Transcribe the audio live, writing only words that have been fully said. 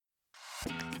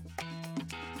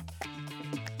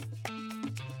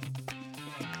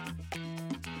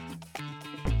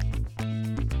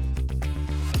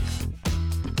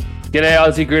G'day,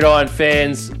 Aussie Gridiron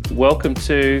fans. Welcome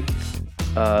to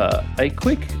a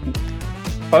quick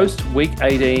post-Week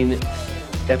 18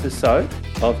 episode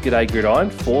of G'day Gridiron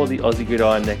for the Aussie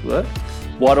Gridiron Network.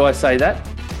 Why do I say that?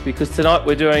 Because tonight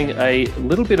we're doing a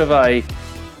little bit of a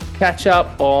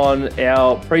catch-up on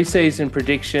our preseason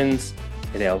predictions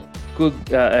and our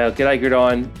G'day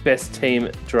Gridiron best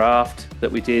team draft that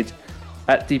we did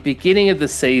at the beginning of the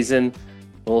season.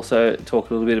 We'll also talk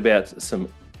a little bit about some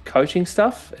coaching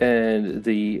stuff and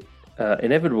the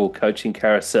inevitable coaching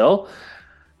carousel.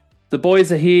 The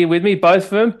boys are here with me, both of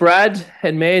them, Brad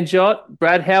and Manjot.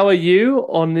 Brad, how are you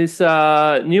on this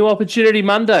new opportunity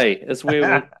Monday, as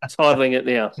we're titling it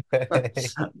now?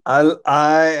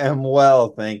 I am well,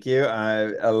 thank you.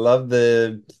 I love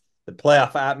the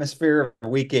playoff atmosphere of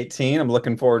Week 18. I'm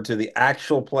looking forward to the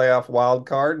actual playoff wild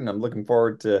card, and I'm looking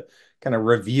forward to kind of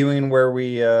reviewing where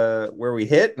we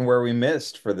hit and where we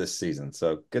missed for this season.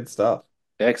 So good stuff.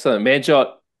 Excellent.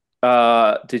 Manjot,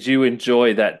 did you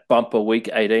enjoy that bumper Week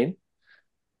 18?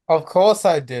 Of course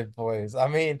I did, boys. I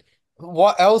mean,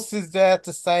 what else is there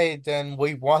to say than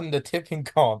we won the tipping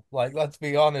comp? Like, let's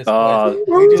be honest, boys.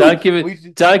 Don't give We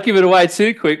it, don't give it away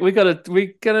too quick. We're gonna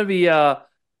be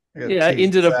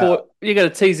into the boy. You got to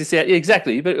tease this out, yeah,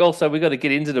 exactly. But also we got to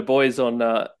get into the boys on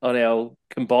our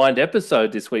combined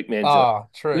episode this week,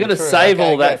 Manjot. true, We got to true. save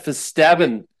Okay, all that good. for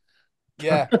stabbing.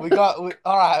 Yeah, all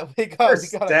right, we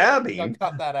Stabbing. gotta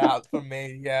cut that out for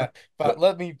me. Yeah, but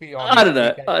let me be I honest. don't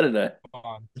know. I don't know.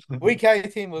 Fun. Week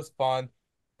 18 was fun.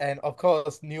 And of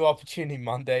course, new opportunity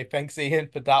Monday. Thanks, Ian,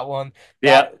 for that one.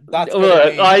 Yeah. That's gonna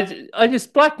Look, be I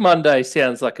just Black Monday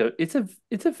sounds like it's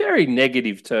a very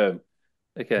negative term.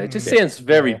 Okay, it just mm, sounds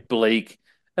very yeah. bleak.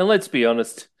 And let's be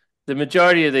honest, the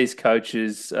majority of these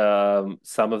coaches,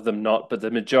 some of them not, but the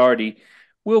majority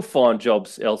will find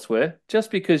jobs elsewhere.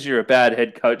 Just because you're a bad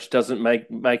head coach doesn't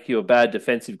make you a bad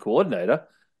defensive coordinator.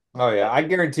 Oh yeah, I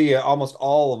guarantee you almost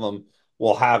all of them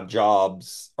will have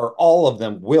jobs, or all of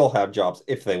them will have jobs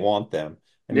if they want them.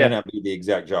 It may Yeah, not be the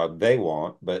exact job they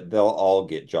want, but they'll all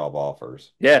get job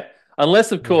offers. yeah.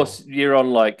 Unless, of Yeah. course, you're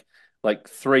on like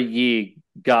 3 year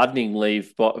gardening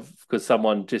leave, but because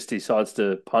someone just decides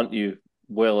to punt you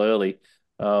well early,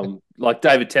 like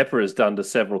David Tepper has done to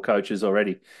several coaches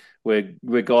already, where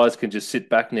guys can just sit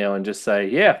back now and just say,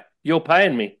 "Yeah, you're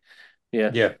paying me."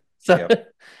 Yeah. Yeah. So, Yeah. in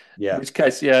Yeah. which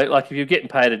case, yeah, like if you're getting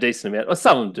paid a decent amount, or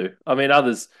some of them do. I mean,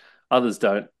 others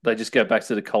don't. They just go back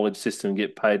to the college system and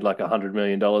get paid like $100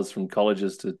 million from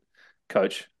colleges to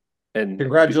coach. And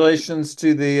Congratulations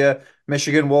to the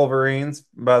Michigan Wolverines,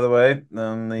 by the way,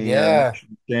 on the Yeah,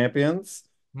 national champions.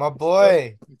 my So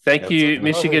boy. thank that's you,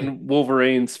 Michigan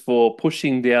Wolverines, for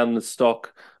pushing down the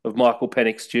stock of Michael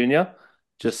Penix Jr.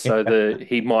 just so that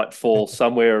he might fall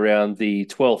somewhere around the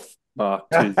 12th mark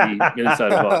to the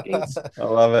Minnesota Vikings. I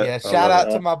love it. Yeah, I shout love it.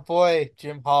 out to my boy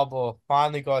Jim Harbaugh.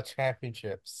 Finally got a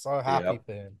championship. So Yeah. happy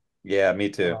for him. Yeah, me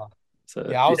too. Oh, So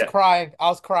yeah, I was yeah, crying. I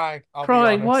was crying. I'll be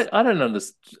crying. Why? honest. I don't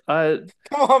understand.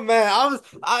 Come on, man.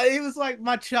 He was like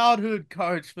my childhood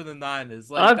coach for the Niners.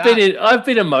 Like I've been that. in, I've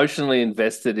been emotionally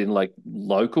invested in like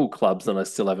local clubs, and I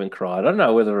still haven't cried. I don't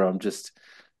know whether I'm just,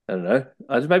 I don't know.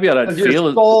 Maybe I don't Because you're feel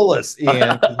it. soulless,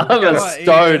 Ian. I'm a What, Ian?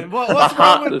 stone, a What's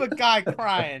wrong heart, with the guy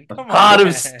crying? Come on, heart of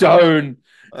man. stone.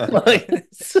 Like,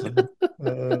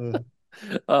 uh,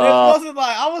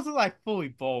 I wasn't like fully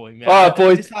bawling, man. all right, I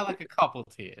boys. just had like a couple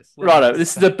tears. Let me Righto.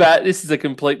 just say. This is a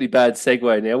completely bad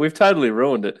segue. Now we've totally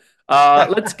ruined it.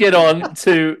 Let's get on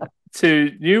to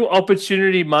new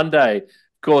opportunity Monday.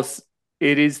 Of course,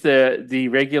 it is the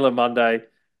regular Monday,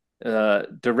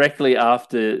 directly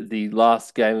after the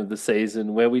last game of the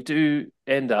season, where we do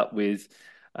end up with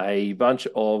a bunch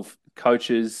of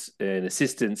coaches and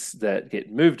assistants that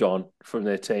get moved on from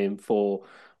their team for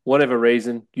whatever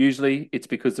reason. Usually it's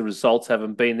because the results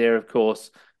haven't been there, of course.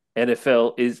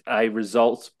 NFL is a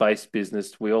results-based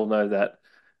business. We all know that.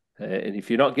 And if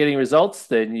you're not getting results,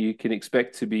 then you can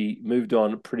expect to be moved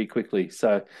on pretty quickly.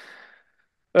 So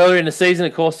earlier in the season,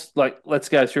 of course, like let's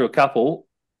go through a couple.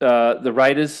 The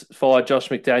Raiders fired Josh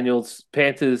McDaniels.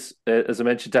 Panthers, as I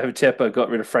mentioned, David Tepper got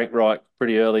rid of Frank Reich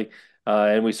pretty early.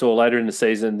 And we saw later in the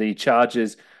season the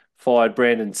Chargers fired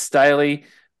Brandon Staley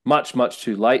much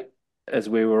too late as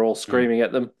we were all screaming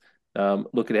at them.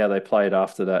 Look at how they played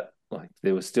after that. Like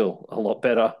they were still a lot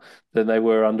better than they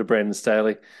were under Brandon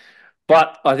Staley.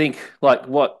 But I think like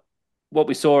what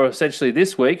we saw essentially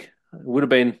this week would have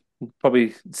been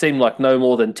probably seemed like no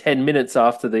more than 10 minutes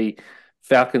after the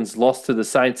Falcons lost to the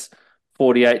Saints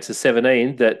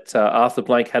 48-17 that Arthur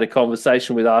Blank had a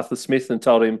conversation with Arthur Smith and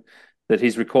told him that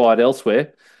he's required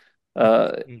elsewhere.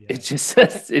 Yeah. It just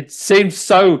it seems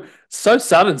so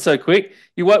sudden, so quick.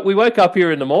 We woke up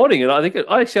here in the morning, and I think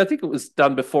it was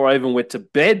done before I even went to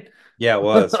bed. Yeah, it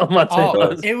was. On Monday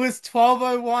night. It was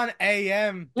 12:01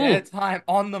 a.m. their Mm. time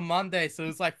on the Monday, so it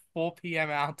was like 4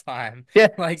 p.m. our time. Yeah.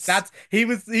 Like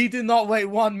he did not wait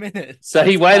 1 minute. So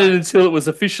he waited until it was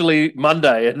officially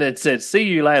Monday and then said, "See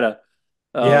you later."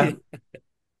 Yeah.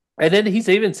 And then he's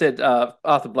even said,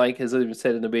 Arthur Blank has even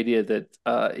said in the media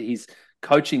that his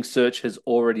coaching search has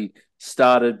already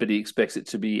started, but he expects it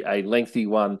to be a lengthy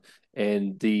one,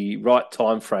 and the right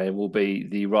time frame will be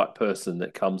the right person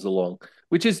that comes along,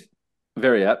 which is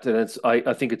very apt. And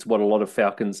I think it's what a lot of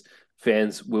Falcons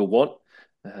fans will want.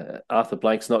 Arthur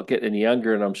Blank's not getting any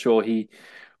younger, and I'm sure he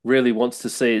really wants to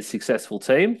see a successful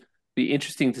team. Be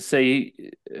interesting to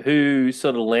see who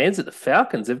sort of lands at the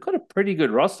Falcons. They've got a pretty good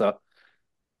roster.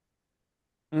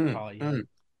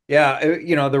 Yeah,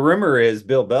 the rumor is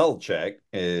Bill Belichick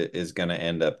is going to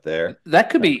end up there. That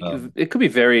could be it could be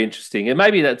very interesting, and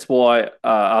maybe that's why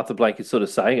Arthur Blank is sort of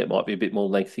saying it might be a bit more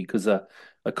lengthy, because a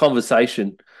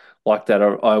conversation like that,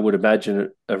 I would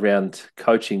imagine, around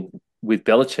coaching with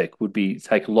Belichick would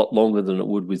take a lot longer than it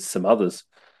would with some others.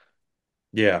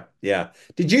 Yeah, yeah.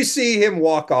 Did you see him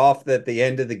walk off at the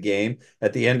end of the game,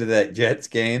 at the end of that Jets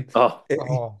game?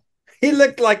 He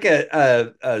looked like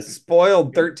a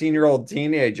spoiled 13-year-old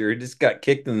teenager who just got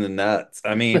kicked in the nuts.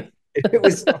 I mean, it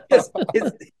was just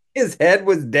his head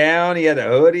was down. He had a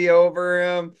hoodie over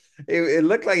him. It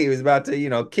looked like he was about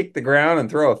to, kick the ground and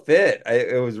throw a fit.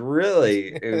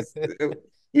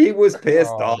 He was pissed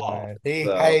off. Man. He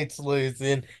hates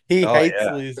losing. He hates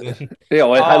losing. Yeah,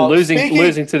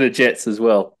 losing to the Jets as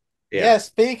well. Yeah,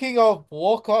 speaking of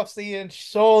walk-offs, Ian,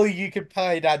 surely you could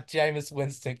play that Jameis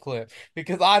Winston clip,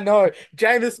 because I know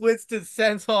Jameis Winston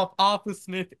sent off Arthur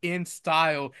Smith in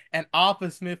style, and Arthur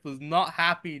Smith was not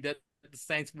happy that the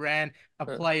Saints ran a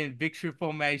play in victory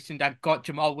formation that got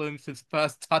Jamal Williams his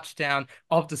first touchdown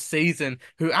of the season,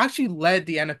 who actually led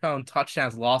the NFL in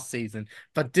touchdowns last season,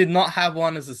 but did not have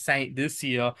one as a Saint this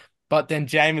year. But then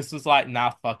Jameis was like,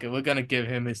 nah, fuck it. We're going to give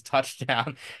him his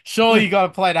touchdown. Sure, you got to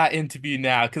play that interview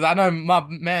now, because I know my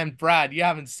man, Brad, you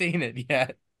haven't seen it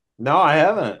yet. No, I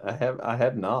haven't. I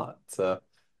have not. So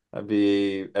I'd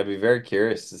be very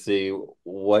curious to see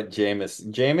what Jameis is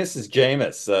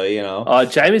Jameis. So,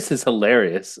 Jameis is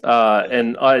hilarious.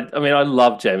 And I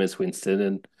love Jameis Winston,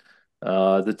 and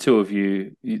the two of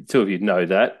you know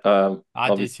that.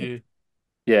 I do too.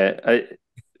 Yeah.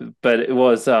 But it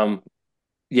was,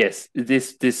 yes,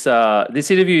 this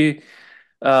interview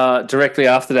directly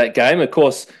after that game, of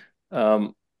course,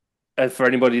 for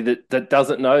anybody that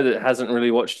doesn't know, that hasn't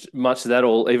really watched much of that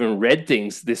or even read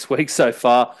things this week so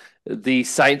far, the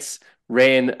Saints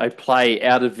ran a play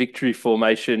out of victory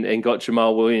formation and got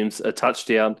Jamal Williams a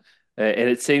touchdown. And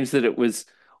it seems that it was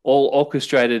all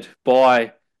orchestrated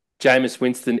by Jameis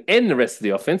Winston and the rest of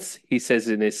the offense. He says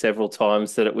in there several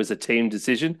times that it was a team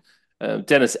decision.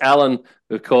 Dennis Allen,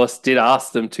 of course, did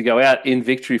ask them to go out in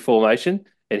victory formation,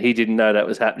 and he didn't know that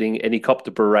was happening, and he copped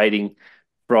a berating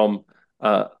from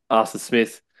Arthur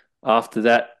Smith after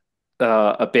that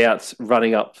about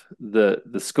running up the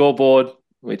scoreboard,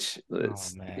 which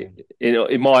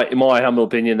in my humble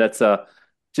opinion, that's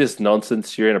just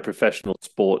nonsense. You're in a professional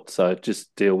sport, so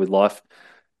just deal with life.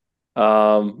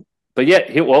 But yeah,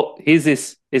 here's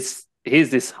this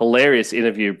hilarious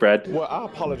interview, Brad. Well, I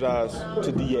apologize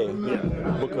to DA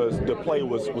because the play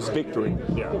was victory.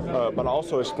 But I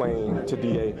also explained to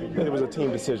DA that it was a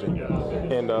team decision.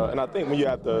 And I think when you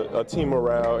have a team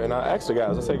morale, and I asked the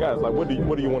guys, I say, guys, like, what do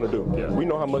you want to do? We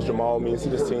know how much Jamal means to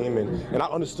this team, and I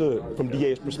understood from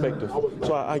DA's perspective.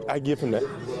 So I give him that.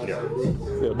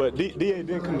 But DA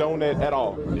didn't condone that at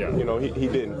all. He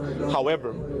didn't.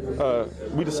 However,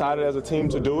 we decided as a team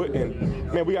to do it,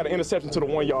 and man, we got an interception to the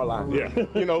 1-yard line.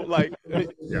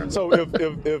 So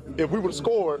if we would have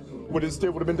scored, would it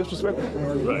still would have been disrespectful?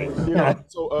 Right.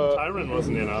 So Tyron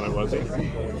wasn't in on it, was he?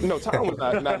 No, Tyron was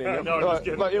not in there. No, just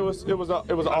kidding. It was an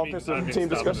offensive team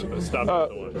discussion.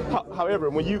 However,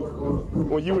 when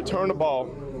you return the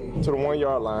ball to the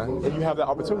 1-yard line, and you have that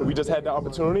opportunity. We just had that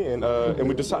opportunity, and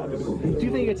we decided. Do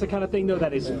you think it's the kind of thing, though,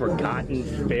 that is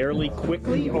forgotten fairly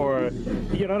quickly, or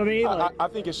you know what I mean? I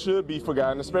think it should be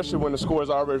forgotten, especially when the score is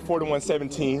already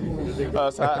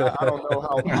 41-17. So I don't know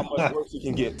how much worse he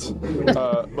can get.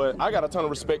 But I got a ton of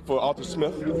respect for Arthur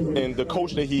Smith and the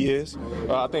coach that he is.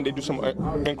 I think they do some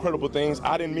incredible things.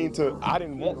 I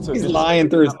didn't want to. He's lying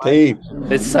through his teeth.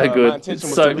 It's so good. My intention it's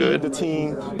was so to lead good. the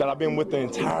team that I've been with the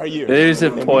entire year. There's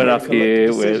a point point up made a here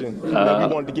collective where decision that we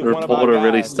wanted to the get one of our reporter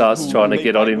really guys starts who trying to they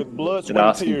get on fight him with blood, and sweat, and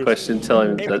asking tears questions, telling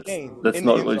him every game that's in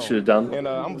the not end what you zone. should have done. And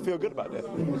I'm gonna feel good about that.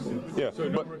 Yeah. So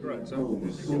no regrets, huh?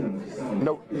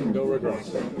 No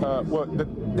regrets. Well,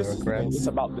 this is the thing. It's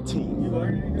about the team.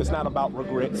 It's not about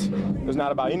regrets. It's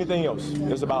not about anything else.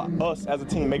 It's about us as a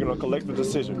team making a collective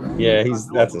decision. Yeah,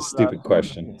 that's a stupid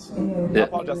question. I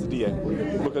apologize to DA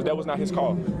because that was not his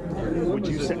call. What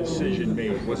you said decision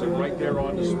made, was it right there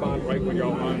on the spot, right when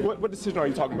y'all mind? What decision are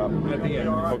you talking about? At the end.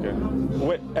 Okay.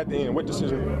 At the end? What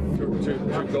decision? To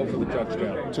go for the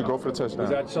touchdown. To go for the touchdown. Was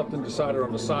that something decided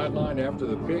on the sideline after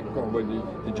the pick, or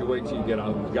did you wait till you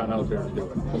got out there to do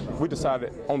it? We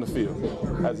decided on the field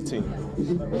as a team.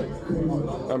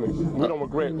 I mean, we don't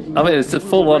regret. I mean, it's a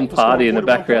full-on party in the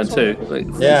background too.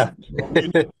 Yeah.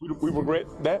 We regret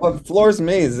that. What floors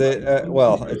me is that,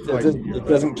 it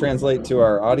doesn't translate to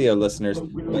our audio listeners.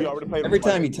 We already played Every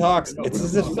time he talks, it's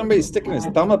as if somebody's sticking his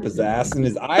thumb up his ass and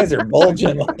his eyes are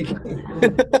bulging.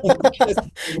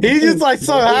 He's just like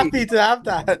so happy to have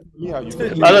that. Yeah, you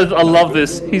feel. I love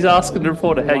this. He's asking the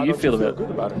reporter how you feel about it.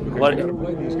 Good about it. What- You got to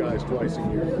play these guys twice a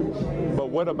year. But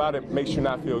what about it makes you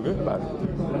not feel good about it?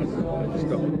 I just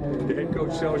don't. The head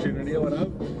coach tells you to kneel it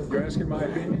out. You're asking my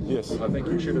opinion? Yes. I think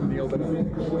you should have kneeled it out.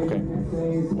 Okay.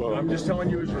 Well, I'm just telling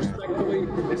you as respectfully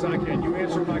as I can. You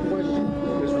answer my question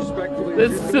as respectfully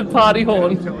This as is you the can. party And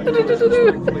horn. I'm telling you as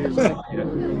respectfully as I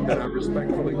can that I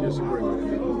respectfully disagree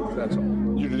with you. That's all.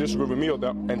 you disagree with me or the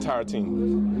entire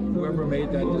team? Whoever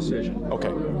made that decision.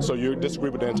 Okay. So you disagree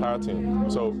with the entire team.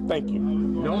 So thank you.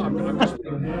 No, I'm just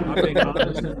I'm being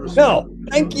honest and respectful. No,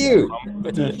 thank you. And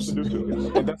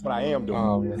that's what I am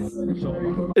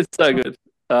doing. It's so good.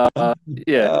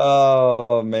 Yeah,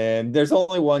 Oh man, there's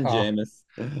only one Jameis.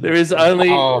 there is only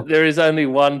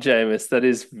one Jameis. That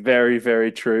is very,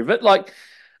 very true. But like,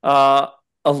 a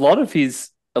lot of his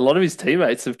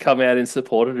teammates have come out in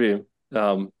support of him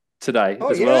today Oh,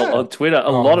 as well yeah. on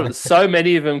Twitter. So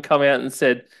many of them come out and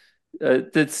said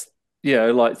that's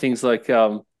like things like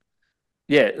that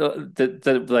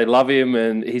they love him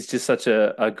and he's just such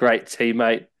a great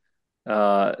teammate.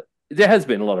 There has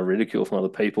been a lot of ridicule from other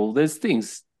people. There's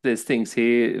things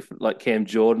here like Cam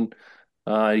Jordan.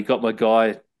 You got my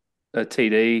guy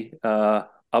TD,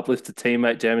 uplifted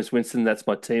teammate Jameis Winston. That's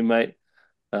my teammate.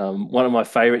 One of my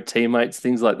favorite teammates.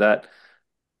 Things like that.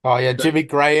 Oh yeah, Jimmy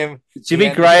Graham. Jimmy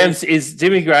Graham's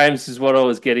is what I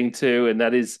was getting to, and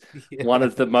that is one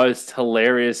of the most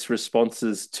hilarious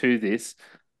responses to this.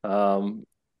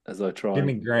 As I try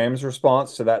Jimmy Graham's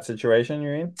response to that situation,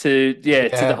 you mean? to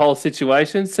the whole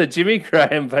situation. So Jimmy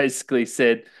Graham basically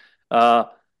said,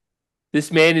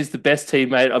 this man is the best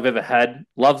teammate I've ever had,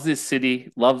 loves this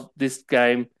city, loves this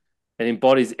game, and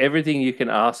embodies everything you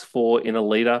can ask for in a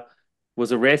leader.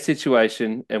 Was a rare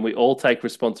situation, and we all take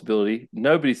responsibility.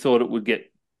 Nobody thought it would get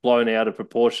blown out of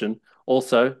proportion.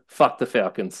 Also, fuck the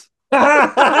Falcons. It's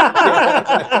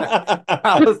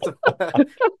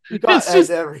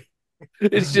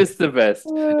just the best.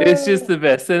 It's just the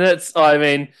best. And it's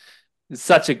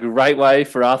such a great way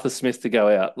for Arthur Smith to go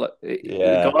out. Like,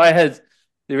 the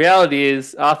reality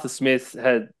is Arthur Smith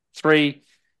had 3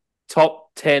 top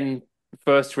 10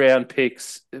 first round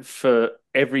picks for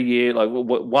every year, like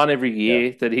one every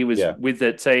year that he was with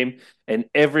that team, and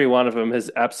every one of them has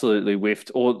absolutely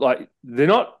whiffed, or like they're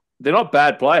not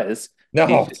bad players.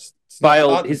 No,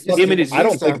 failed. I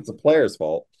don't think it's a player's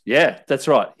fault. Yeah, that's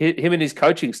right. Him and his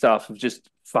coaching staff have just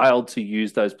failed to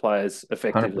use those players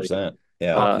effectively. 100%.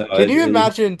 Yeah. Can you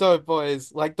imagine though,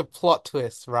 boys, like the plot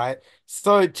twist, right?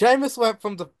 So Jameis went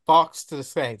from the Bucs to the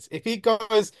Saints. If he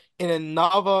goes in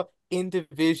another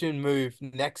in-division move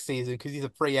next season because he's a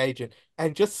free agent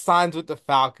and just signs with the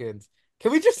Falcons,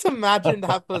 can we just imagine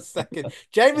that for a second?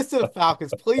 Jameis to the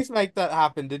Falcons, please make that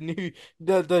happen. The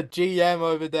GM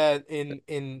over there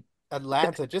in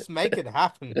Atlanta, just make it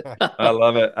happen. I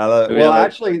love it. Well,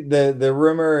 actually, the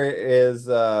rumor is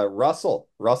Russell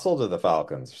to the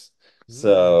Falcons.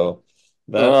 So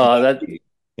that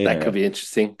could be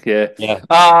interesting.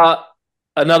 Yeah.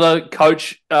 Another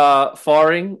coach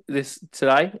firing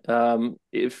today.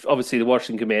 If obviously the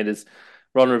Washington Commanders,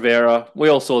 Ron Rivera, we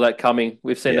all saw that coming.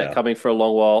 We've seen that coming for a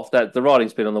long while. That the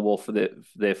writing's been on the wall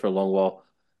there for a long while.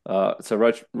 So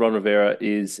Ron Rivera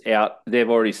is out. They've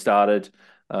already started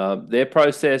their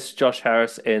process. Josh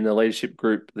Harris and the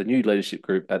new leadership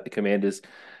group at the Commanders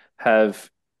have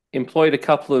employed a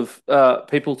couple of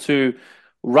people to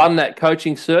run that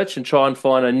coaching search and try and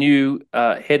find a new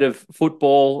head of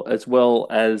football as well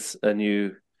as a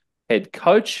new head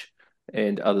coach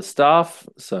and other staff.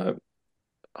 So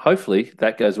hopefully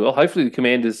that goes well. Hopefully the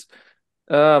Commanders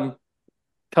come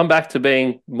back to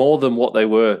being more than what they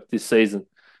were this season.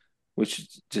 which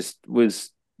just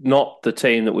was not the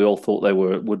team that we all thought they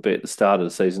would be at the start of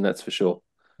the season. That's for sure.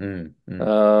 Mm,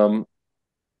 mm.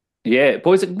 Yeah,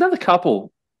 boys, another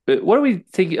couple. What do we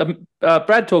think?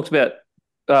 Brad talked about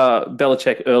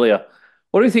Belichick earlier.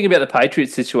 What do you think about the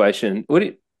Patriots situation?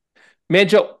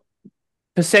 Manjot,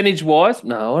 percentage wise?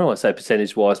 No, I don't want to say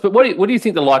percentage wise, but what do you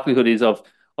think the likelihood is of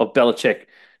Belichick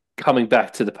coming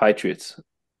back to the Patriots?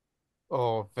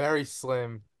 Oh, very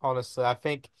slim, honestly. I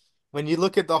think when you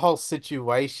look at the whole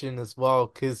situation as well,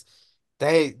 because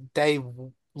they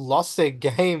lost their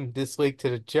game this week to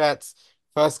the Jets.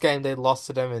 First game they lost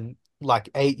to them in like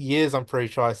 8 years, I'm pretty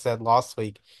sure I said last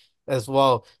week as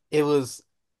well. It was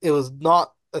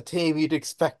not a team you'd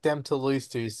expect them to lose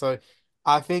to. So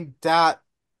I think that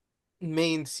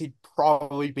means he'd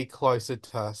probably be closer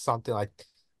to something like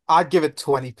I'd give it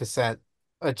 20%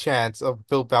 a chance of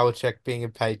Bill Belichick being a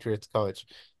Patriots coach.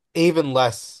 Even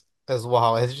less as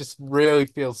well. It just really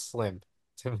feels slim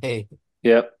to me.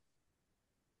 Yeah,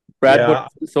 Brad, what Yeah,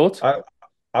 thoughts?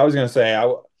 I was gonna say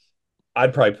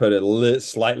I'd probably put it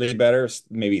slightly better,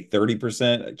 maybe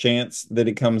 30% chance that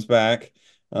he comes back.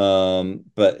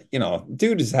 But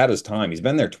dude has had his time. He's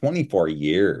been there 24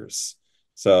 years.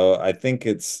 So I think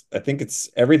it's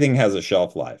everything has a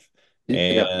shelf life.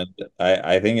 Yeah. And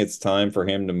I think it's time for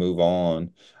him to move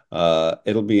on.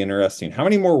 It'll be interesting. How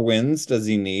many more wins does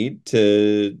he need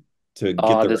to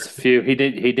get the There's a few. He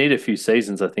did a few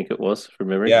seasons, I think it was, from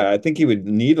memory. Yeah, I think he would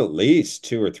need at least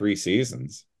 2 or 3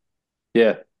 seasons.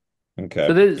 Yeah.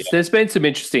 So Okay. there's been some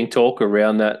interesting talk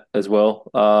around that as well.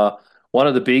 One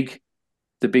of the big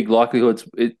likelihoods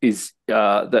is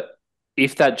that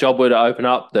if that job were to open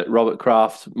up, that Robert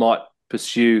Kraft might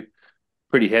pursue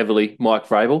pretty heavily Mike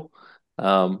Vrabel,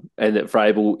 and that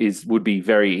Vrabel would be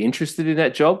very interested in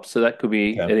that job. So that could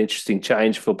be Okay. an interesting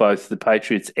change for both the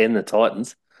Patriots and the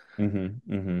Titans,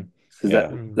 Mm-hmm. because that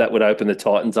Yeah. Mm. that would open the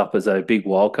Titans up as a big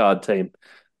wild card team,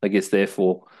 I guess.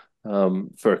 Therefore,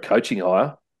 for a coaching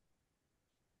hire.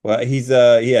 Well,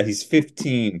 he's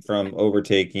 15 from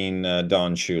overtaking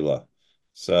Don Shula.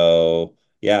 So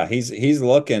yeah, he's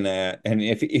looking at, and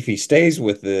if he stays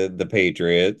with the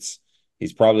Patriots,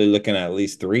 he's probably looking at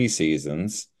least 3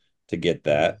 seasons to get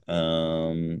Mm. that.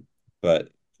 But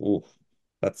ooh,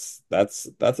 that's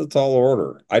a tall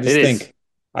order. I It just is. think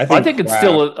I I think think it's Kraft.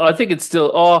 still. I think it's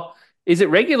still. Oh, is it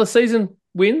regular season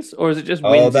wins or is it just Oh,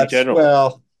 wins in that's general?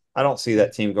 well, I don't see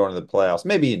that team going to the playoffs.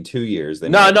 Maybe in 2 years they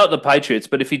No, might. not the Patriots.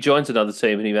 But if he joins another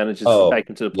team and he manages to Oh, take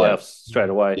them to the yeah, playoffs straight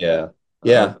away, yeah,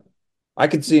 yeah. um, I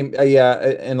could see him, yeah,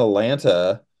 in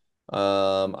Atlanta.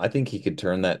 I think he could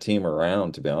turn that team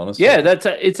around, to be honest yeah, with you.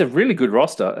 it's a really good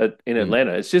roster in Mm,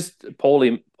 Atlanta. It's just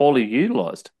poorly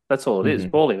utilized. That's all it is.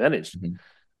 mhm, Poorly managed. mhm.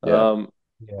 Yeah. Um,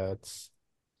 Yeah,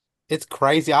 it's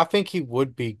crazy. I think he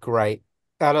would be great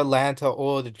at Atlanta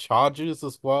or the Chargers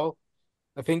as well.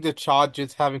 I think the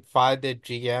Chargers having fired their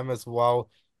GM as well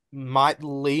might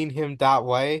lean him that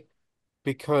way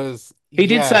because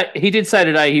yeah. he did say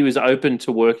today he was open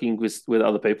to working with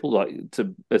other people. Like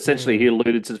to essentially, he Mm.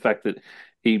 alluded to the fact that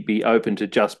he'd be open to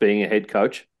just being a head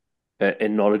coach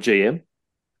and not a GM.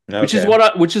 Okay.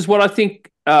 Which is what I think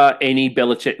any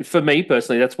Belichick, for me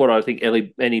personally, that's what I think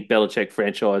any Belichick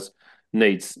franchise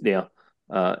needs now.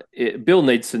 Bill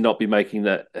needs to not be making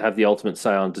that have the ultimate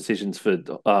say on decisions for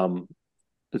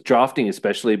drafting,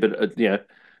 especially, but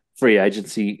free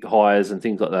agency hires and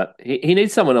things like that. He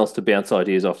needs someone else to bounce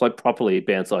ideas off, like properly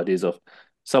bounce ideas off.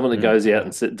 Someone that Mm, goes out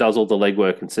Yeah. and does all the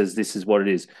legwork and says this is what it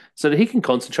is, so that he can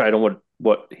concentrate on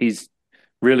what he's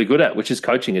really good at, which is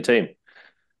coaching a team.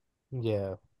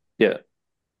 Yeah. Yeah.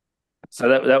 So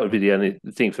that would be the only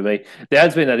thing for me. There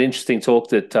has been that interesting talk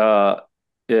that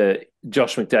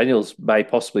Josh McDaniels may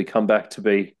possibly come back to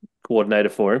be coordinator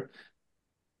for him.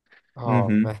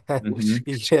 Oh hmm man. hmm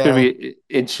It's going Yeah. to be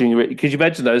interesting. Could you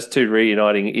imagine those two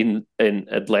reuniting in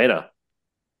Atlanta?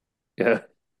 Yeah,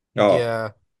 Oh,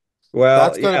 Yeah. well,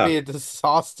 That's going to yeah. be a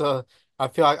disaster. I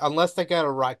feel like unless they get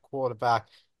a right quarterback,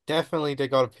 definitely they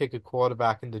got to pick a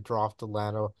quarterback in the draft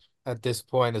Atlanta at this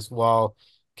point as well.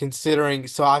 Considering,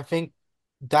 so I think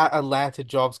that Atlanta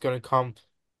job's going to come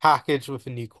packaged with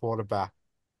a new quarterback.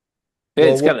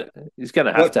 Well, he's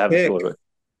gonna have what to have a pick quarterback.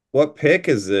 what pick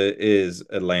is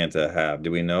Atlanta have?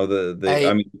 Do we know the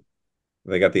I Eight, mean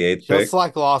they got the eighth just pick?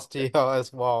 like last year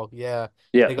as well. Yeah,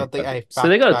 Yeah, they got the eighth so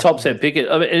they back got a back top set years. pick.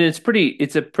 I mean, and it's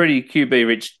a pretty QB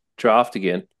rich draft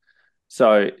again.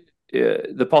 So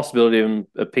the possibility of him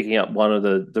picking up one of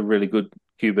the really good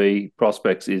QB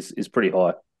prospects is pretty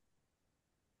high.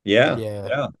 Yeah, Yeah,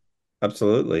 yeah,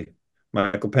 absolutely.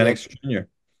 Michael yeah, Penix Jr.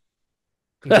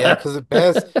 yeah. Because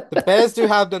the Bears do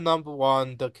have the number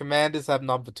one. The Commanders have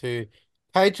number two.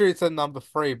 Patriots at number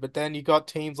three, but then you got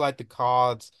teams like the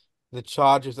Cards, the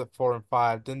Chargers at 4 and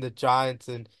 5, then the Giants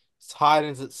and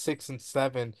Titans at 6 and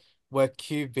 7, where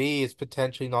QB is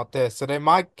potentially not there. So they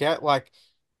might get like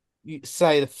you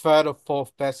say the third or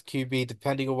fourth best QB,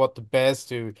 depending on what the Bears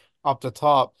do up the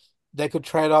top. They could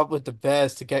trade up with the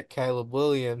Bears to get Caleb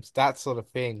Williams, that sort of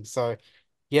thing. So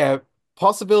yeah,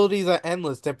 possibilities are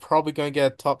endless. They're probably going to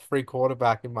get a top three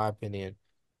quarterback, in my opinion.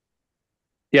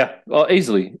 Yeah, well,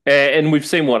 easily. And we've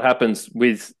seen what happens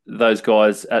with those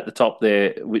guys at the top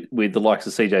there with the likes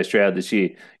of CJ Stroud this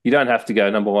year. You don't have to go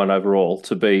number one overall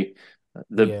to be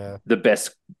Yeah, the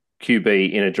best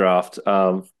QB in a draft.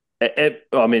 I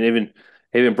mean,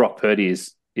 even Brock Purdy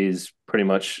is pretty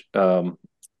much the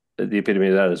epitome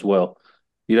of that as well.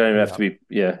 You don't even have yeah, to be,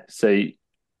 yeah. So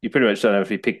you pretty much don't have to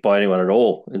be picked by anyone at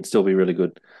all and still be really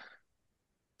good.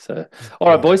 So, all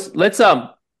right, yeah, boys,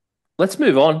 let's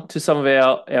move on to some of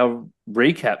our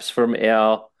recaps from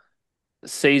our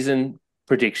season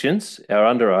predictions, our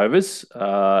under overs,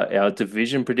 our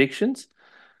division predictions.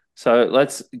 So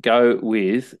let's go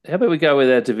with how about we go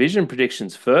with our division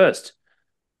predictions first?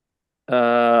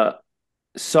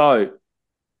 So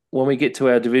when we get to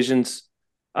our divisions,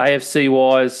 AFC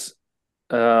wise,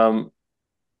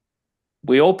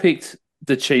 we all picked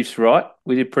the Chiefs right.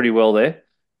 We did pretty well there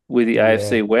with the yeah,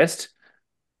 AFC West.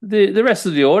 The rest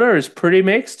of the order is pretty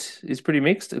mixed.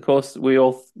 Of course,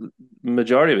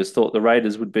 majority of us thought the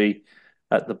Raiders would be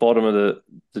at the bottom of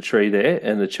the tree there,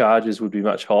 and the Chargers would be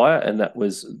much higher, and that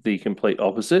was the complete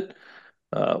opposite.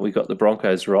 We got the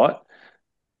Broncos right.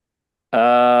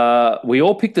 We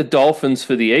all picked the Dolphins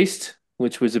for the East,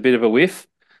 which was a bit of a whiff.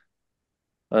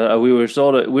 We're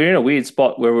in a weird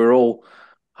spot where we're all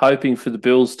hoping for the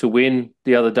Bills to win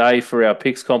the other day for our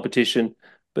picks competition,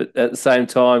 but at the same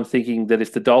time thinking that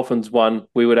if the Dolphins won,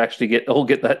 we would actually get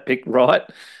that pick right,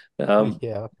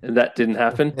 yeah, and that didn't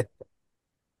happen.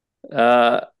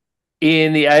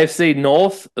 In the AFC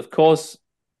North, of course,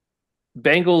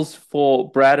 Bengals for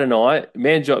Brad and I.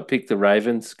 Manjot picked the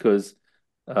Ravens just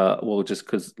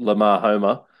because Lamar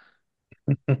Homer,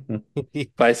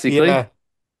 basically. yeah.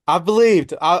 I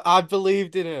believed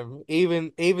in him.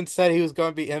 Even said he was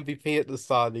going to be MVP at the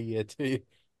start of the year too,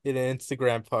 in an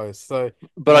Instagram post. So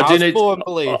But now I was full of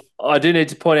belief. I do need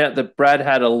to point out that Brad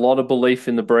had a lot of belief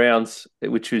in the Browns,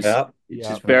 which is Yeah,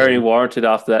 Yeah, very warranted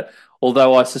after that.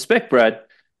 Although I suspect Brad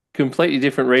completely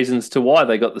different reasons to why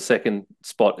they got the second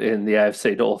spot in the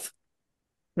AFC North.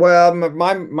 well,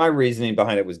 my reasoning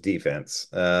behind it was defense.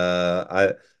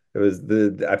 I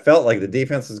felt like the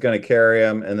defense was going to carry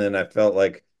him, and then I felt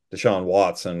like Deshaun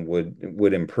Watson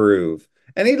would improve.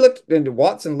 And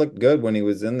Watson looked good when he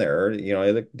was in there. You know,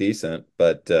 he looked decent,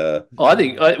 but I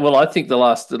think the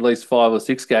last at least 5 or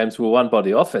 6 games were won by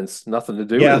the offense, nothing to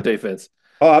do with yeah. the defense.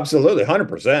 Oh, absolutely,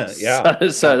 100%. Yeah.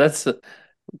 So that's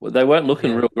they weren't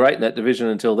looking yeah, real great in that division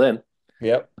until then.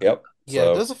 Yep. yeah.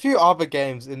 So, There's a few other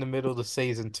games in the middle of the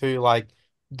season too, like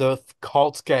the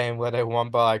Colts game where they won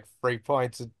by like 3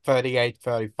 points,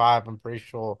 38-35. I'm pretty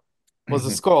sure was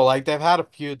the score. Like they've had a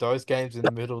few of those games in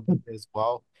the middle of the year as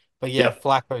well. But yeah, Yeah,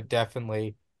 Flacco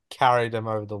definitely carried them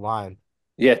over the line.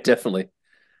 yeah, definitely.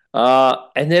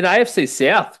 And then AFC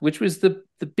South, which was the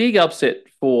big upset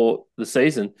for the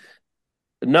season.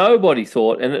 Nobody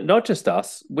thought, and not just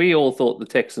us, we all thought the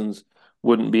Texans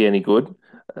wouldn't be any good.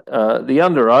 The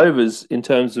under overs in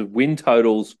terms of win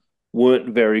totals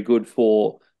weren't very good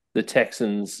for the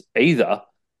Texans either.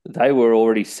 They were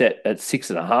already set at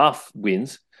 6.5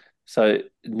 wins. So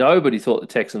nobody thought the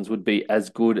Texans would be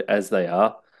as good as they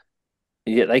are.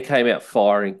 And yet they came out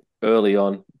firing early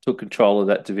on, took control of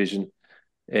that division.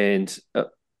 And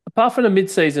apart from a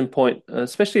mid-season point,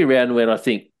 especially around when I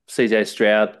think CJ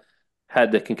Stroud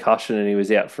had the concussion and he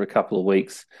was out for a couple of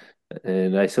weeks,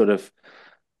 and they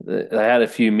had a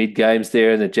few mid games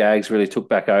there, and the Jags really took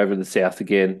back over the South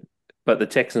again. But the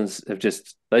Texans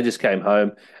just came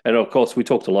home, and of course we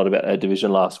talked a lot about that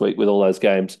division last week with all those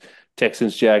games.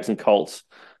 Texans, Jags, and Colts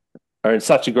are in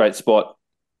such a great spot,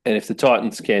 and if the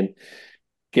Titans can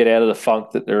get out of the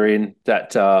funk that they're in,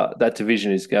 that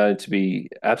division is going to be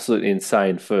absolutely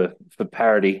insane for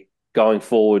parity going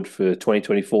forward for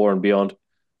 2024 and beyond.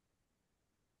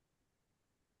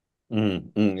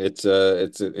 it's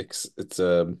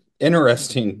a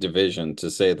interesting division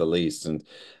to say the least. And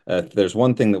if there's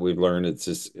one thing that we've learned,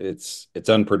 it's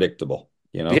unpredictable,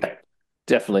 you know? Yeah,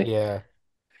 definitely. Yeah.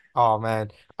 Oh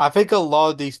man, I think a lot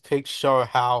of these picks show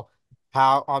how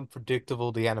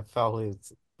unpredictable the NFL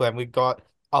is. When we got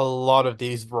a lot of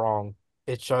these wrong,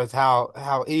 it shows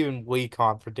how even we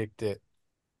can't predict it.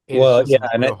 It is Well, just yeah,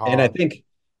 real and I hard. think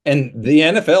and the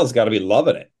NFL's got to be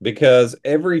loving it because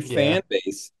every Yeah, fan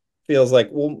base feels like,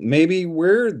 well, maybe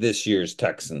we're this year's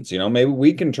Texans. Maybe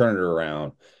we can turn it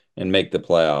around and make the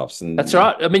playoffs. That's And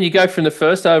right. I mean, you go from the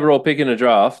first overall pick in a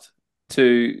draft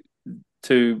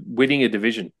to winning a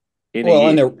division in a well,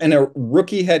 year. and a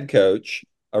rookie head coach,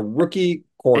 a rookie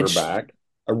And quarterback,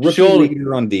 a rookie surely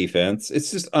leader on defense.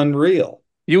 It's just unreal.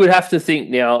 you would have to think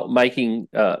now winning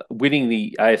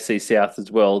the AFC South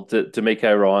as well, that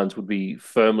D'Amico Ryans would be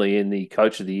firmly in the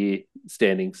Coach of the Year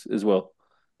standings as well.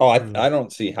 Oh, Hmm. I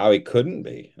don't see how he couldn't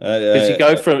be. Because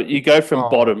you go from Oh,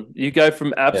 bottom, you go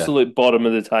from Yeah, absolute bottom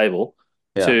of the table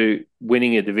yeah. to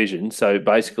winning a division. So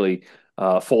basically,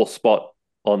 fourth spot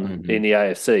on in Hmm. the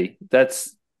AFC.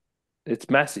 It's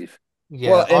massive. yeah.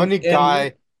 Well, Only and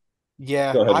guy.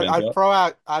 Yeah, go ahead, I'd Manziel. throw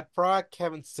out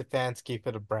Kevin Stefanski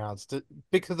for the Browns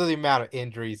because of the amount of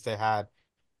injuries they had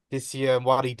this year and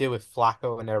what he did with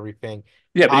Flacco and everything.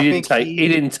 Yeah, but I he didn't think take he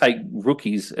didn't take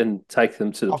rookies and take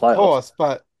them to the of playoffs. course,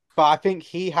 but I think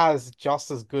he has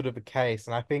just as good of a case,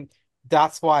 and I think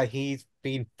that's why he's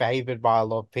been favored by a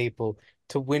lot of people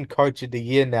to win Coach of the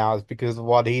Year now is because of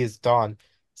what he has done.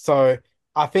 So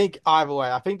I think either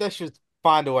way, I think they should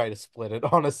find a way to split it.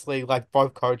 Honestly, like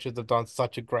both coaches have done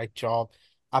such a great job.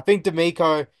 I think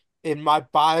D'Amico, in my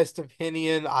biased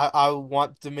opinion, I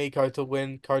want D'Amico to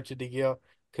win Coach of the Year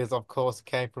because of course it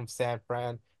came from San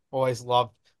Fran. Always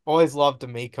loved always loved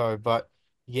D'Amico, but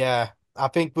yeah. I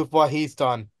think with what he's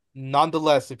done,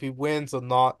 nonetheless, if he wins or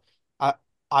not, I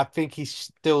I think he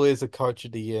still is a coach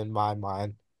of the year in my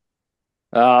mind.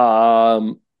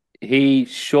 Um, he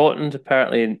shortened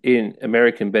apparently in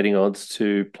American betting odds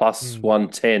to plus Hmm.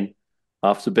 110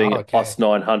 after being Oh, at plus okay.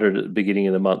 900 at the beginning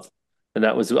of the month, and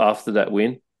that was after that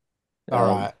win. All Um,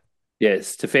 right. yeah,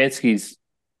 Stefanski's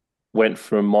went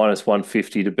from minus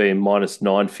 150 to being minus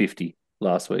 950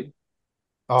 last week.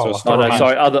 So Oh, Oh all no, right.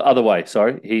 sorry, other way.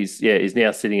 Sorry, he's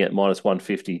now sitting at minus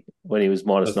 150 when he was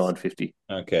minus 950.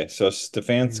 Okay, so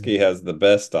Hmm. Stefanski has the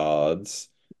best odds,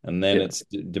 and then Yeah, it's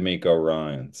D'Amico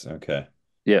Ryans. Okay,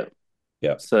 yeah.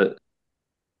 yeah. So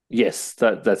yes,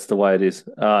 that's the way it is.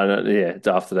 No, yeah, it's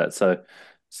after that. So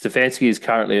Stefanski is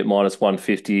currently at minus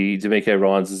 150. D'Amico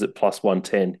Ryans is at plus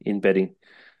 110 in betting.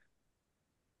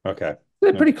 Okay,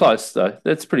 They're pretty okay. close though.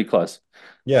 That's pretty close.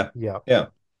 Yeah, Yeah. yeah.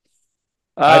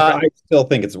 Uh, I still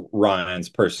think it's Ryans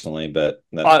personally, but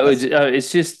I that's would.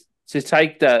 It's just to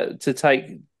take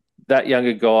that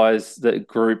younger guys, that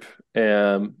group,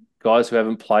 guys who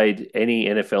haven't played any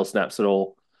NFL snaps at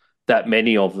all, that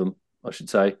many of them, I should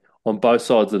say, on both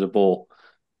sides of the ball,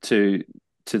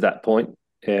 to that point.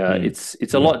 hmm,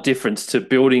 It's a hmm. lot different to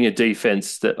building a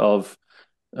defense that of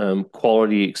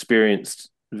quality, experienced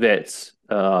vets,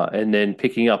 and then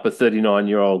picking up a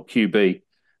 39-year-old QB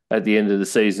at the end of the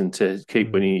season to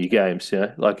keep Hmm. winning your games.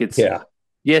 Like it's Yeah,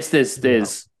 yes,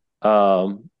 Yeah.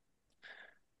 um,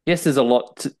 there's a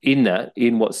lot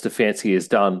in what Stefanski has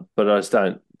done, but I just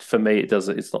don't. For me, it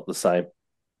doesn't. It's not the same.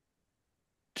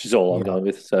 Which is all I'm Yeah. going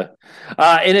with. So,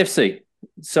 NFC.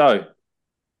 So,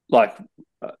 like,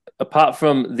 apart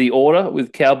from the order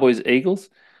with Cowboys, Eagles,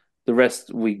 the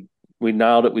rest we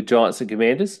nailed it with Giants and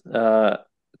Commanders. Of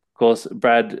course,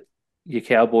 Brad, your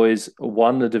Cowboys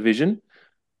won the division.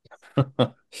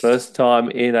 First time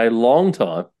in a long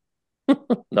time.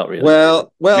 Not really.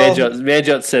 well,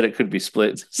 Manjot said it could be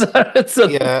split. So it's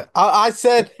Yeah. I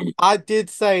said I did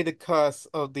say the curse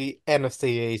of the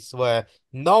NFC East where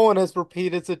no one has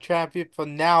repeated as a champion for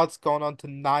now it's gone on to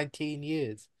 19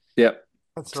 years. yeah.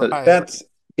 That's So right. that's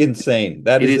insane.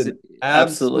 That it is is an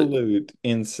absolute. absolute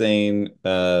insane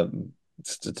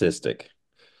statistic.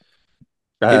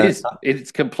 It Uh, is.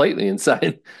 It's completely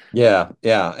insane. yeah,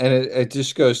 yeah, and it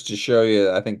just goes to show you,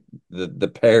 I think the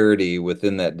parity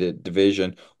within that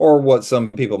division, or what some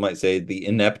people might say, the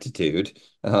ineptitude.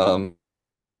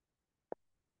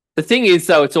 The thing is,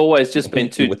 though, it's always just been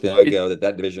two. Within ago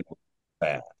that division was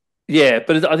bad. Yeah,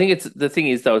 but I think it's the thing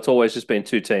is though, it's always just been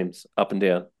two teams up and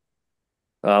down.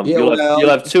 Yeah, You'll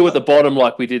have two at yeah, the bottom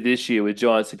like we did this year with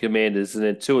Giants and Commanders, and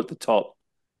then two at the top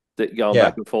that going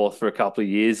back yeah. and forth for a couple of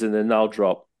years, and then they'll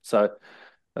drop. So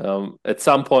at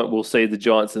some point, we'll see the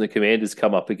Giants and the Commanders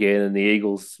come up again, and the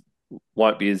Eagles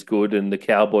won't be as good, and the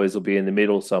Cowboys will be in the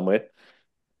middle somewhere.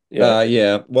 Yeah,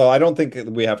 Yeah. Well, I don't think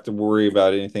we have to worry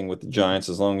about anything with the Giants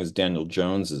as long as Daniel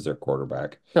Jones is their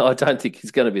quarterback. no, I don't think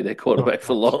he's going to be their quarterback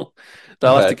for Oh, long.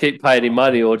 They'll have to But keep paying him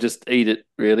money oh, or just eat it,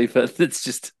 really. But it's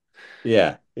just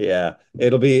yeah, yeah.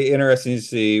 It'll be interesting to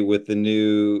see with the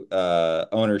new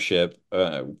ownership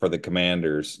for the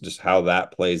Commanders, just how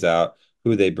that plays out,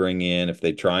 who they bring in, if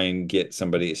they try and get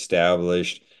somebody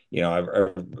established.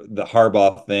 the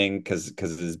Harbaugh thing because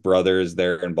his brother is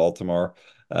there in Baltimore.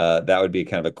 That would be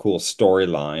kind of a cool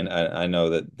storyline. I know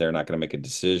that they're not going to make a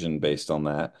decision based on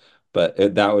that,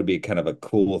 but that would be kind of a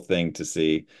cool thing to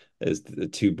see is the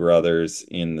two brothers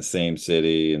in the same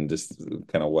city and just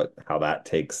kind of how that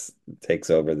takes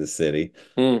over the city.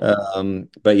 Mm,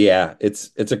 But yeah,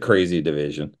 it's a crazy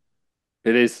division.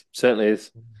 it is, certainly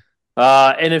is.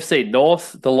 NFC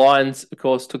North, the Lions, of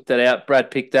course, took that out.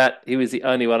 Brad picked that. He was the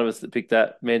only one of us that picked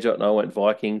that. Manjot and I went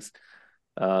Vikings.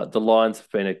 The Lions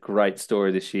have been a great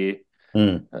story this year.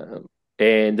 Mm.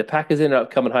 And the Packers ended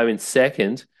up coming home in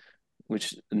second,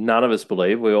 which none of us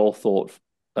believed. We all thought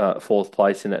fourth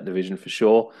place in that division for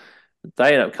sure.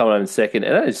 They ended up coming home in second,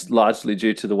 and that is largely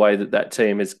due to the way that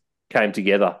team has came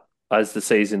together as the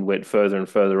season went further and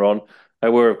further on. They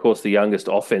were, of course, the youngest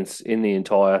offense in the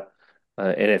entire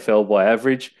NFL by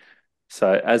average.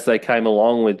 So as they came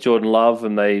along with Jordan Love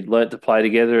and they learnt to play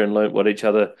together and learnt what each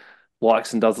other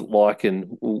likes and doesn't like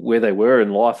and where they were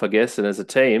in life, I guess, and as a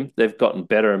team, they've gotten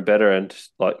better and better. And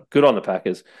like, good on the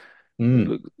Packers.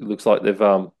 Mm. It looks like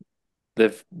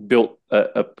they've built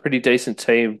a pretty decent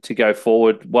team to go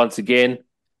forward once again,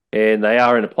 and they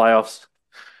are in the playoffs.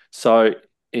 So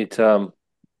it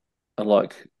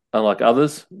unlike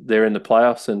others, they're in the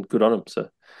playoffs and good on them. So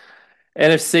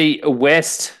NFC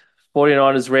West,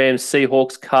 49ers, Rams,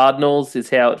 Seahawks, Cardinals is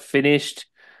how it finished.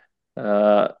 We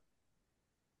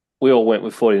all went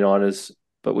with 49ers,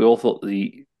 but we all thought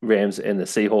the Rams and the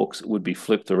Seahawks would be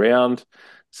flipped around.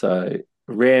 So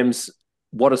Rams,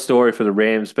 what a story for the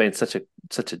Rams, being such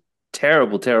a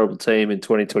terrible, terrible team in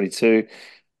 2022,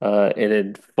 and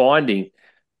then finding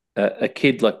a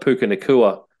kid like Puka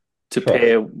Nakua to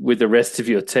pair with the rest of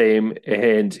your team,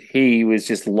 and he was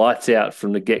just lights out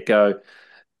from the get-go.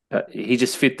 He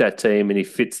just fit that team, and he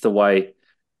fits the way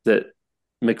that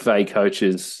McVay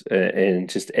coaches and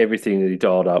just everything that he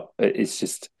dialed up.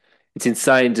 It's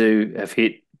insane to have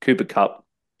hit Cooper Cup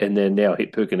and then now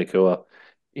hit Puka Nakua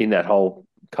in that whole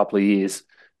couple of years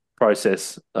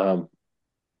process.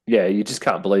 Yeah, you just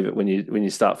can't believe it when you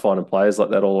start finding players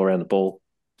like that all around the ball.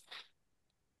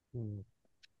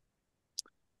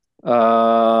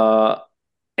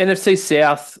 NFC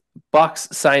South, Bucks,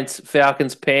 Saints,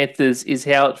 Falcons, Panthers is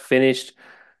how it finished.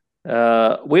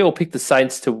 We all picked the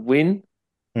Saints to win.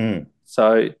 Mm.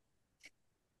 So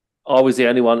I was the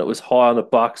only one that was high on the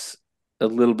Bucks a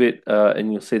little bit,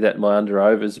 and you'll see that in my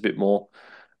under-overs a bit more.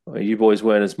 You boys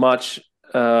weren't as much.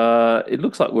 It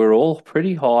looks like we're all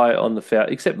pretty high on the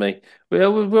Falcons, except me. We're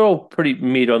all pretty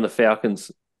mid on the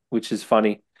Falcons, which is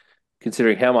funny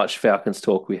considering how much Falcons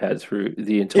talk we had through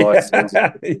the entire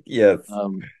season. Yes.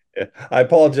 I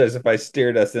apologize if I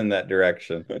steered us in that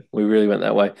direction. We really went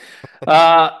that way.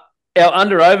 Our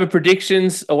under-over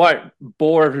predictions, I won't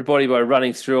bore everybody by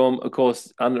running through them. Of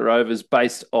course, under-overs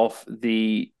based off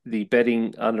the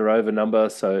betting under-over number,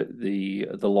 so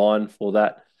the line for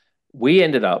that. We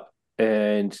ended up,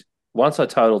 and once I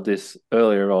totaled this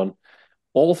earlier on,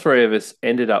 all three of us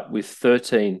ended up with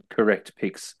 13 correct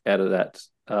picks out of that,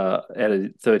 out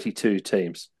of 32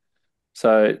 teams.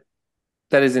 So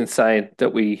that is insane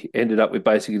that we ended up with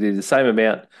basically the same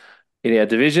amount in our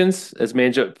divisions. As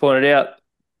Manjot pointed out,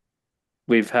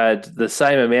 we've had the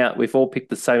same amount. We've all picked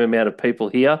the same amount of people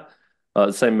here,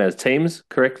 the same amount of teams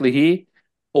correctly here,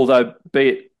 although be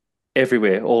it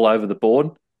everywhere, all over the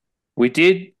board. We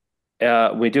do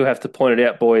have to point it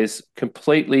out, boys,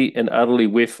 completely and utterly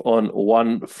whiff on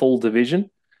one full division.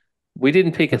 We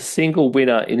didn't pick a single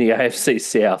winner in the AFC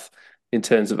South in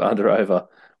terms of under-over.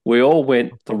 We all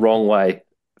went the wrong way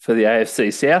for the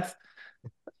AFC South.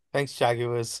 Thanks,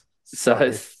 Jaguars.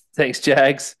 So thanks,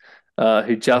 Jags,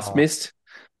 who just missed.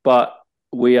 But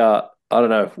we are, I don't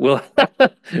know, we'll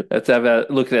let's have a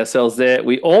look at ourselves there.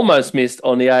 We almost missed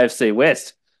on the AFC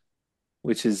West,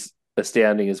 which is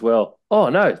astounding as well. Oh,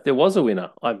 no, there was a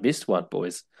winner. I missed one,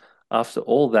 boys. After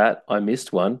all that, I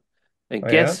missed one. And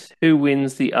guess who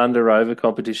wins the under-over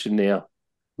competition now?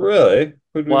 Really?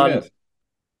 Who did we miss?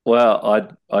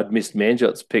 Well, I'd missed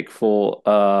Manjot's pick for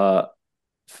the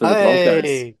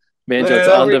Broncos. Manjot's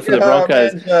under for the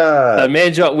Broncos. So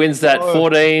Manjot wins that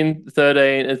 14,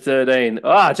 13, and 13.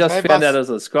 I just found out as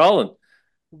I was scrolling.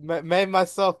 Made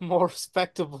myself more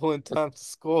respectable in terms of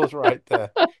scores right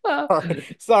there.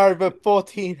 Sorry, but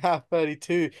 14 half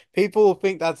 32. People will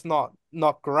think that's not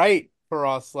great for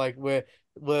us. Like we're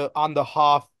under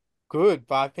half good,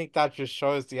 but I think that just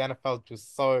shows the NFL is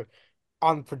just so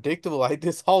unpredictable. Like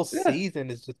this whole season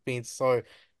has just been so,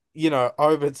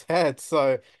 over its head.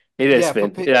 So it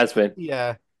has been.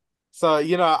 Yeah. So,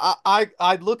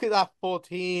 I look at that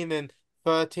 14 and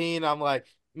 13, I'm like,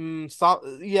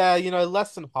 yeah,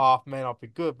 less than half may not be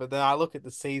good, but then I look at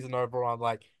the season overall, I'm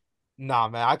like, nah,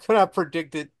 man, I couldn't have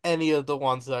predicted any of the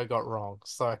ones that I got wrong.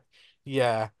 So,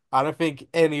 yeah, I don't think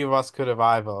any of us could have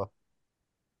either.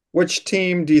 Which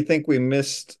team do you think we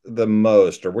missed the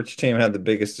most, or which team had the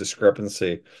biggest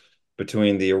discrepancy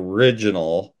between the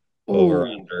original over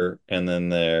Ooh. under and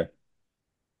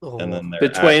Oh, then their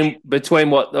actual? Between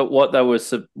what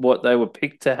they were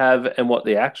picked to have and what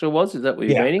the actual was? Is that what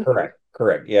you're Yeah, meaning?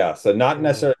 correct. Yeah. So not oh.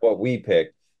 necessarily what we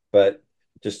picked, but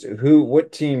just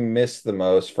what team missed the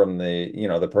most from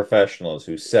the professionals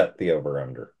who set the over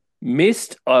under.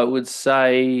 Missed, I would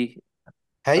say.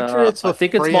 Patriots I were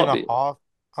think it's three and might a be. half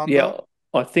under. Yeah,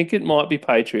 I think it might be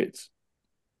Patriots.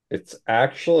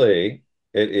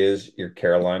 It is your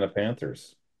Carolina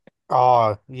Panthers.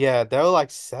 Oh, yeah, they were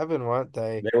like seven, weren't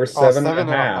they? They were Oh, seven and a seven and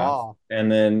a half, half.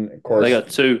 and then of They course, got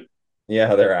two.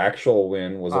 yeah, their actual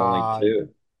win was only Uh, two.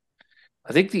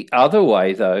 I think the other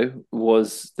way though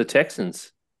was the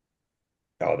Texans.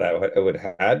 Oh, it would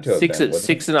have had to have Six been, at wouldn't it?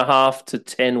 6.5 to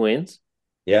 10 wins.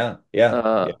 Yeah.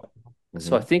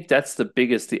 So I Hmm. think that's the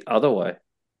biggest the other way.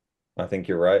 I think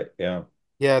you're right. Yeah.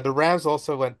 yeah, the Rams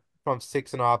also went from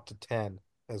 6.5 to 10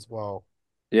 as well.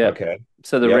 Yeah. Okay.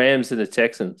 So the Yep. Rams and the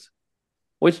Texans,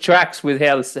 which tracks with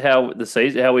how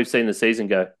we've seen the season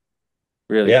go.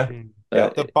 Really, Yeah. Mm. uh,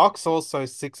 Yep. The Bucks also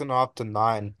 6.5 to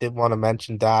 9. Did want to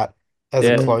mention that as a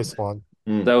yeah, Mm, close one.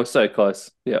 they mm. were so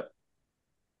close. Yeah,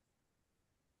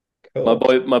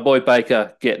 Cool. my boy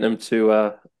Baker getting them to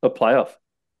a playoff.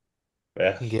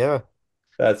 Yeah. Yeah.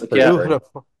 That's Look pretty Who out would great.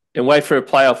 have? and wait for a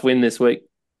playoff win this week.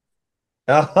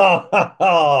 Hey,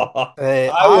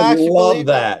 I would I actually love believe it.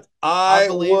 that. I I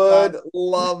believe would that.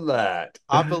 love that.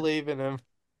 I believe in him.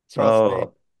 Trust me.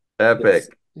 Oh, epic.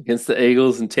 Against the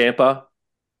Eagles and Tampa.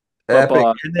 Bye Epic.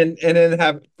 bye. And then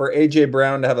have for AJ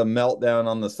Brown to have a meltdown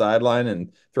on the sideline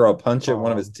and throw a punch at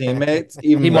one of his Oh, teammates,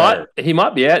 even better. He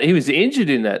might be out. He was injured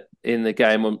in the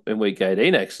game in week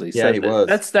 18 actually. Yeah, So he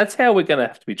was. that's how we're going to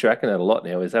have to be tracking that a lot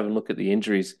now is having a look at the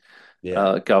injuries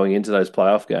Yeah. going into those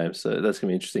playoff games. So that's going to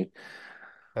be interesting.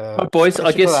 All right, boys, I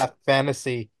especially for guess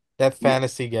that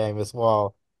fantasy game as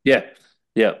well. yeah,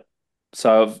 yeah.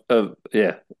 So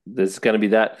yeah, there's going to be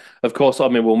that. Of course, I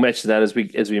mean we'll mention that as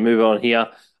we move on here.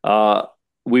 Uh,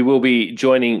 we will be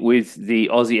joining with the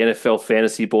Aussie NFL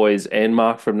Fantasy Boys and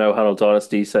Mark from No Huddle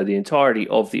Dynasty. So the entirety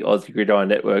of the Aussie Gridiron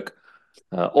Network,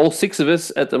 all six of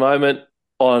us at the moment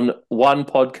on one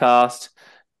podcast.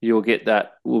 You'll get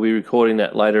that. We'll be recording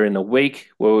that later in the week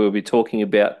where we'll be talking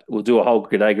about. We'll do a whole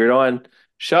Gday Gridiron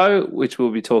show, which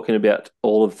we'll be talking about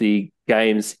all of the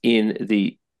games in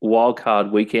the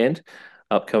wildcard weekend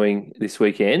upcoming this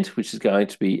weekend, which is going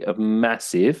to be a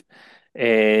massive.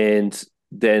 And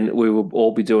then we will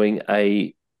all be doing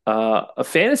a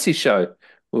fantasy show.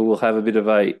 We will have a bit of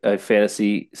a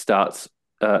fantasy starts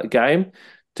game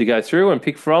to go through and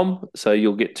pick from. So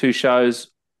you'll get two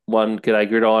shows, one G'day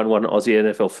Gridiron, one Aussie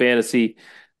NFL Fantasy.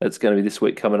 That's going to be this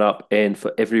week coming up. And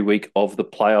for every week of the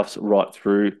playoffs right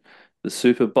through the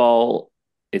Super Bowl,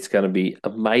 it's going to be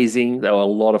amazing. They were a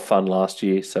lot of fun last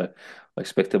year. So I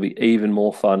expect there'll be even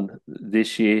more fun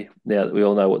this year now that we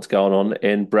all know what's going on.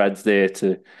 And Brad's there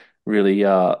to really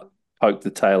poke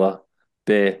the Taylor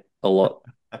bear a lot.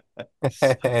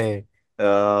 Hey.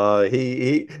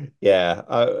 Yeah.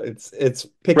 It's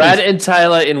picking. Brad and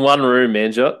Taylor in one room,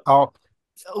 Manjot. Oh,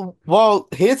 well,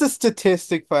 here's a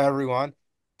statistic for everyone.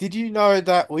 Did you know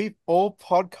that we've all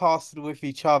podcasted with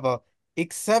each other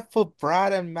except for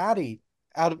Brad and Maddie?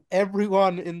 Out of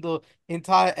everyone in the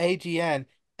entire AGN,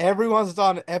 everyone's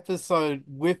done an episode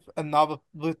with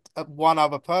one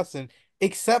other person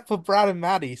except for Brad and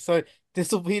Maddie. So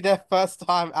this will be their first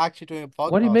time actually doing a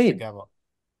What do you podcast mean? together.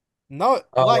 No,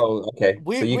 like Oh, okay.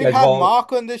 So you we've guys had all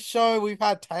Mark on this show, we've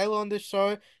had Taylor on this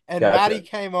show, and Maddie gotcha.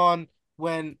 came on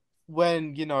when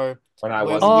when you know When I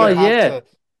when wasn't Oh we there. had yeah. to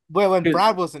when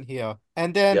Brad wasn't here,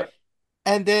 Yep.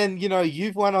 and then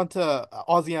you've went on to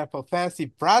Aussie NFL Fantasy.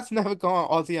 Brad's never gone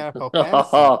on Aussie NFL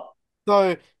Fantasy,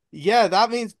 so yeah, that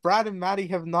means Brad and Maddie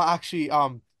have not actually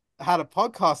had a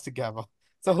podcast together.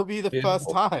 So it'll be the first Beautiful.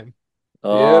 time.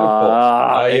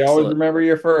 Beautiful. You always Excellent. remember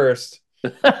your first.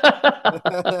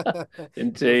 That's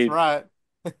Indeed. right.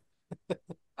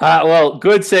 Well,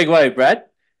 good segue, Brad.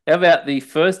 How about the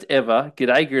first ever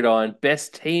G'day Gridiron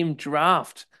Best Team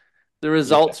Draft? The Yeah.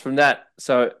 results from that.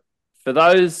 So, for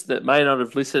those that may not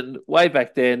have listened way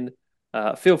back then,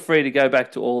 feel free to go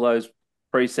back to all those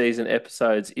preseason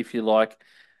episodes if you like.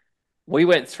 We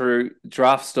went through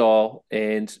draft style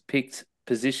and picked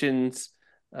positions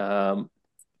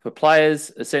for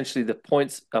players. Essentially, the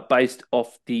points are based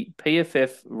off the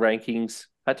PFF rankings.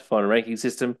 I had to find a ranking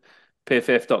system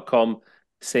PFF.com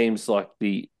seems like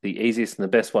the easiest and the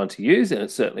best one to use, and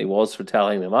it certainly was for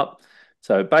tallying them up.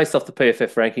 So based off the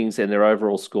PFF rankings and their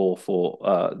overall score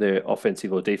for their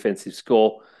offensive or defensive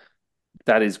score,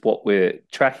 that is what we're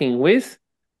tracking with.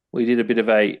 We did a bit of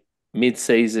a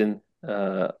mid-season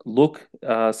look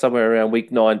somewhere around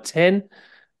week 9, 10.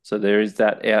 So there is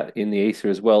that out in the ether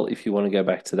as well if you want to go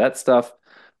back to that stuff.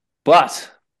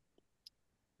 But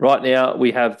right now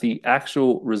we have the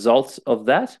actual results of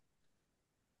that.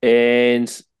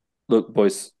 And look,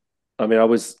 boys, I mean, I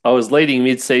was leading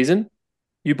mid-season.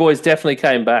 You boys definitely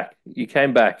came back. You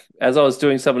came back. As I was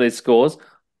doing some of these scores,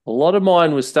 a lot of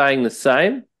mine was staying the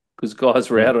same because guys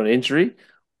were out on injury,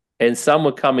 and some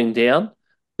were coming down.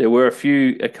 There were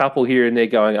a couple here and there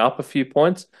going up a few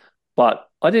points, but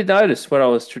I did notice when I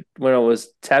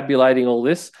was tabulating all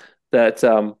this that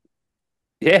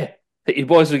that you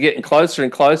boys were getting closer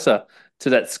and closer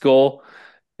to that score.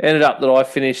 Ended up that I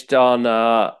finished on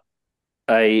a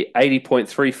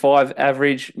 80.35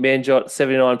 average, Manjot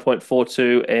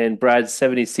 79.42, and Brad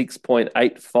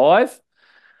 76.85.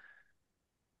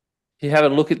 You have a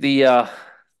look at the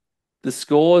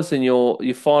scores and your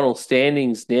final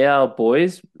standings now,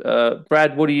 boys.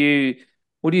 Brad, what do you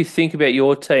think about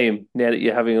your team now that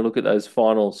you're having a look at those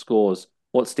final scores?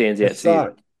 What stands out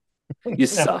to you? You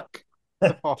suck.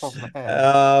 Oh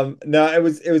man. No, it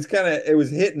was kind of it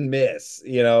was hit and miss,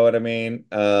 you know what I mean?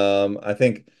 I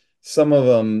think some of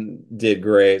them did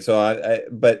great. So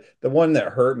but the one that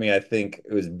hurt me, I think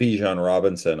it was Bijan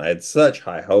Robinson. I had such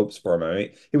high hopes for him. I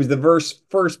mean, he was the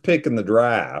first pick in the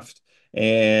draft,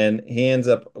 and he ends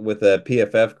up with a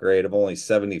PFF grade of only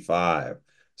 75.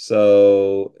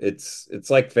 So it's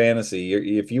like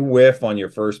fantasy. If you whiff on your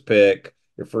first pick,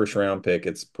 your first round pick,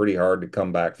 it's pretty hard to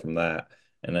come back from that.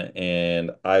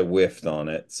 And I whiffed on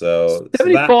it. So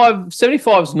 75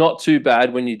 is not too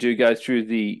bad when you do go through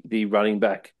the running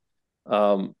back,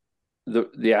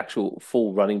 the actual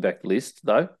full running back list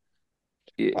though.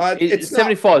 It's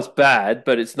 75 is bad,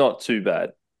 but it's not too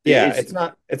bad. Yeah, it's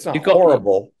not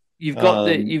horrible. You've got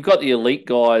the elite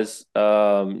guys,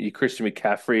 your Christian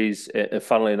McCaffreys, and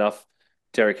funnily enough,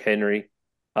 Derrick Henry.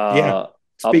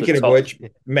 Speaking of which,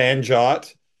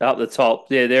 Manjot up the top,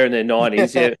 they're in their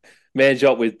 90s. Yeah,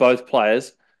 Manjot with both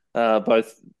players,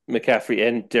 both McCaffrey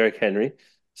and Derrick Henry.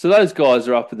 So those guys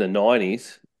are up in the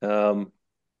 90s.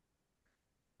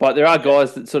 But there are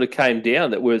guys that sort of came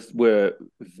down that were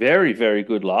very, very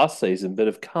good last season, but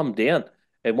have come down.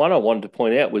 And one I wanted to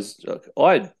point out was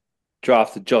I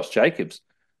drafted Josh Jacobs.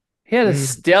 He had a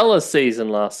stellar season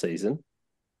last season,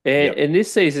 and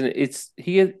this season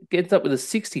he gets up with a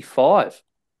 65.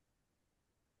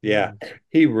 Yeah,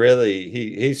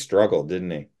 he struggled,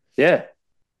 didn't he? Yeah,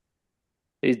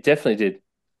 he definitely did.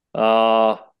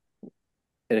 And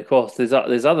of course, there's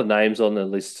other names on the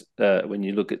list when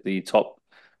you look at the top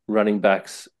running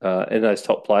backs and those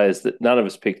top players that none of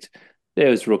us picked. There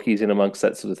was rookies in amongst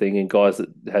that sort of thing and guys that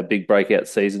had big breakout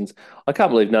seasons. I can't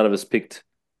believe none of us picked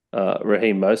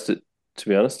Raheem Mostert, to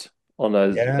be honest, on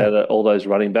those all those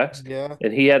running backs. Yeah.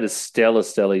 And he had a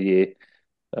stellar year.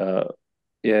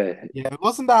 Yeah, it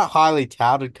wasn't that highly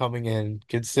touted coming in,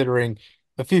 considering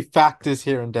a few factors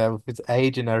here and there with his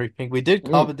age and everything. We did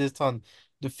cover this on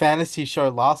the fantasy show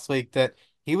last week that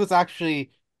he was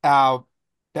actually our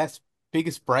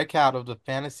biggest breakout of the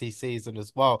fantasy season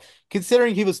as well,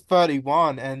 considering he was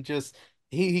 31 and just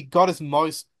he got his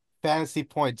most fantasy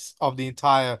points of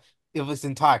his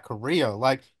entire career.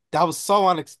 Like that was so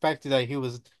unexpected that he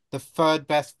was the third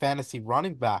best fantasy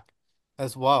running back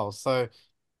as well. So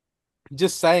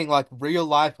just saying, like real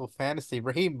life or fantasy,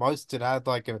 Raheem Mostert had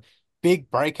like a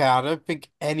big breakout. I don't think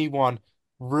anyone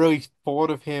really thought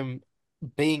of him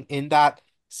being in that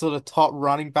sort of top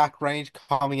running back range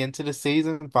coming into the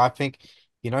season. But I think,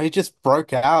 he just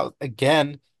broke out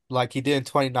again like he did in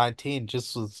 2019.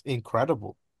 Just was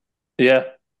incredible. Yeah.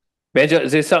 Benja,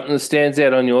 is there something that stands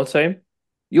out on your team?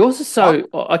 Yours is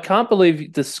I can't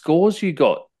believe the scores you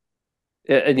got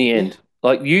in the end.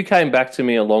 Like you came back to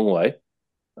me a long way.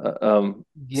 Some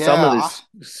of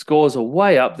the scores are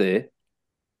way up there.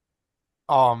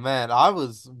 Oh man, I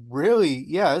was really,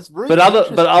 it's really. But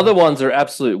other ones are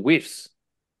absolute whiffs.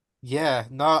 Yeah,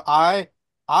 no, I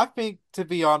think to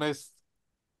be honest,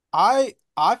 I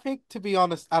think to be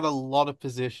honest, at a lot of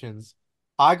positions,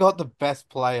 I got the best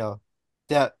player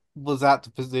that was at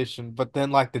the position, but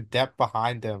then like the depth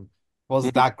behind them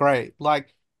wasn't that great.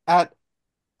 Like at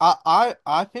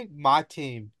I think my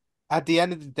team, at the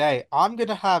end of the day, I'm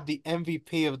gonna have the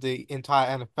MVP of the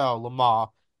entire NFL,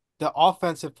 Lamar, the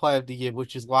offensive player of the year,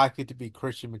 which is likely to be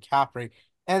Christian McCaffrey,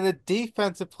 and the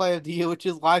defensive player of the year, which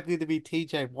is likely to be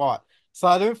TJ Watt. So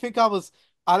I don't think I was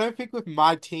I don't think with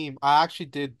my team I actually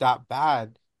did that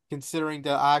bad, considering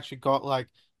that I actually got like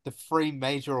the three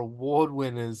major award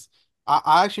winners.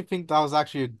 I actually think that was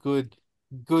actually a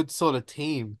good sort of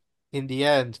team in the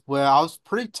end, where I was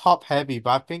pretty top heavy, but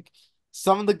I think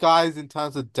some of the guys in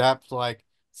terms of depth, like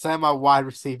say my wide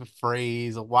receiver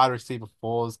threes or wide receiver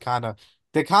fours,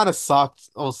 they kind of sucked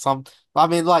or some. I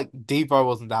mean, like Debo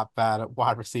wasn't that bad at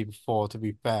wide receiver four, to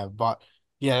be fair, but.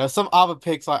 Yeah, there's some other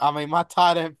picks like I mean my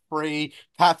tight end free,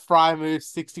 Pat Frymuth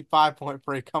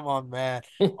 65.3. Come on, man.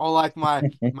 Or like my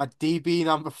DB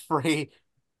number three,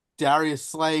 Darius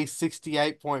Slay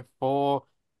 68.4.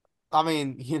 I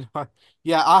mean,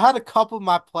 yeah, I had a couple of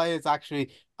my players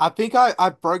actually. I think I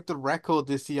broke the record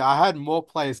this year. I had more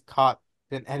players cut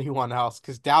than anyone else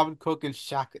because Dalvin Cook and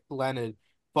Shaq Leonard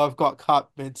both got cut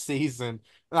mid-season.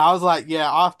 And I was like,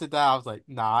 yeah, after that, I was like,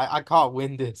 nah, I can't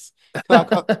win this. I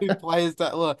got two players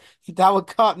that were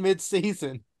cut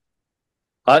mid-season.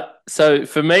 So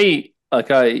for me,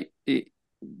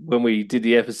 when we did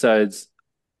the episodes,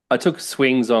 I took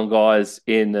swings on guys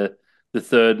in the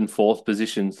third and fourth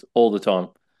positions all the time.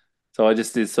 So I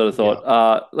just did sort of Yeah.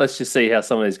 thought, let's just see how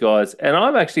some of these guys. And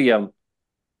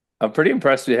I'm pretty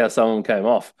impressed with how some of them came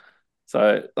off.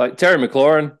 So like Terry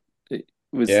McLaurin, it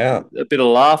was Yeah. a bit of a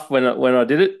laugh when I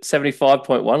did it.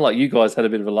 75.1. Like you guys had a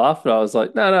bit of a laugh, but I was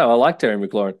like, no, I like Terry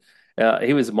McLaurin.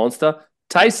 He was a monster.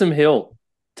 Taysom Hill.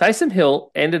 Taysom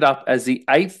Hill ended up as the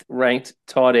eighth ranked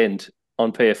tight end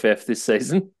on PFF this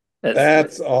season.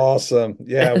 That's awesome.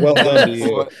 Yeah, well Yeah, done to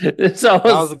boy, you. So that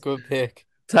was a good pick.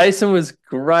 Taysom was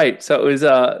great. So it was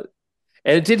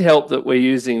and it did help that we're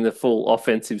using the full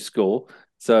offensive score.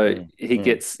 So Mm. he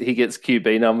gets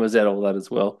QB numbers out of all that as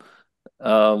well.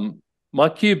 My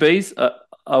QBs,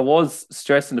 I was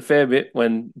stressing a fair bit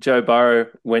when Joe Burrow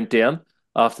went down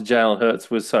after Jalen Hurts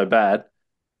was so bad.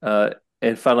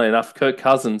 And funnily enough, Kirk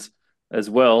Cousins as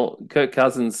well. Kirk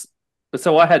Cousins.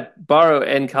 So I had Burrow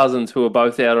and Cousins who were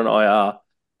both out on IR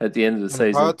at the end of the And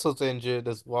season. Hurts was injured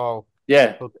as well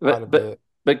Yeah, for quite a bit.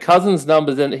 but Cousins'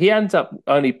 numbers, and he ends up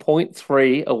only point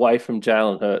 0.3 away from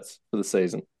Jalen Hurts for the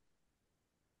season,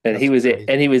 and That's crazy.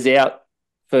 he was out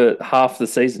for half the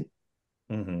season.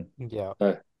 Hmm. Yeah.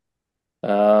 So,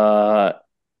 uh,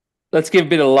 let's give a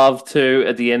bit of love to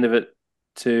at the end of it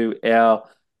to our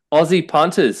Aussie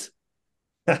punters.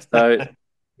 So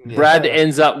Brad Yeah.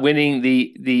 ends up winning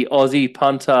the Aussie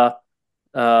punter.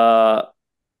 Uh,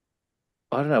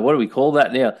 I don't know what do we call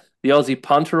that now? The Aussie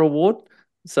punter award.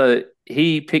 So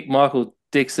he picked Michael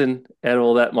Dixon out of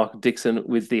all that. Michael Dixon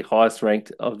with the highest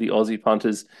ranked of the Aussie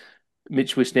punters.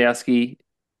 Mitch Wisnowski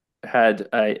had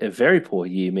a very poor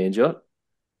year, man, Jot.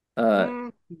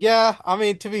 Yeah, I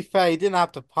mean, to be fair, he didn't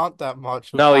have to punt that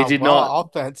much with No, he how did well not. our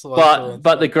offense was doing.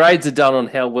 But the So, grades are done on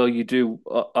how well you do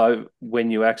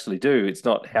when you actually do. It's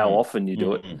not how Mm. often you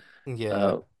do it. Mm. yeah.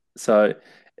 Uh, so,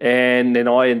 and then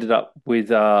I ended up with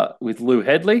Lou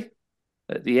Headley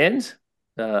at the end,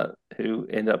 who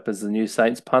ended up as the new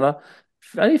Saints punter.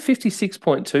 Only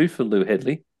 56.2 for Lou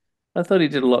Headley. I thought he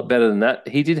did a lot Mm. better than that.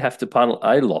 He did have to punt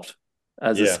a lot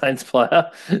as a Yeah. Saints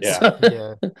player. Yeah. So,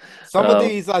 Yeah. Some of um,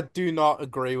 these I do not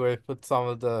agree with some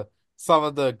of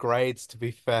the grades, to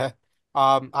be fair.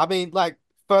 I mean, like,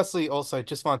 firstly, also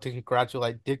just want to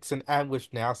congratulate Dixon and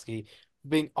Wisnowski for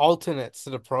being alternates to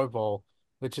the Pro Bowl,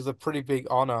 which is a pretty big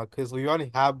honor because we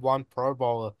only had one Pro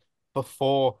Bowler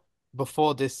before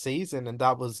before this season, and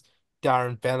that was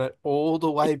Darren Bennett all the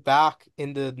way back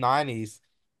in the 90s.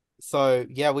 So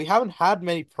yeah, we haven't had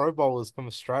many Pro Bowlers from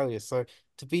Australia. So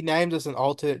to be named as an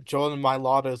alternate, Jordan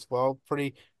Mailata as well,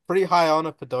 pretty high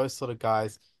honor for those sort of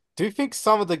guys. Do you think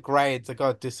some of the grades I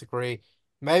gotta disagree?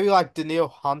 Maybe like Daniil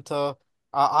Hunter.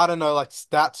 I don't know, like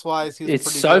stats wise, he was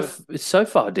pretty good. it's so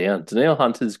far down. Danielle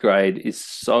Hunter's grade is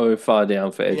so far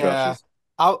down for edge Yeah, rushers.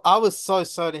 I was so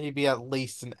certain he'd be at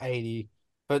least an 80,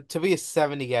 but to be a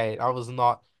 78, I was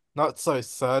not so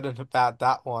certain about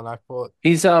that one. I thought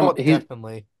He's thought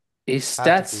definitely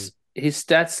had to be. his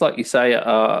stats like you say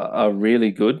are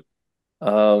really good.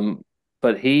 Um,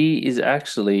 but he is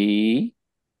actually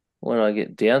when I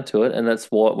get down to it, and that's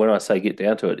what when I say get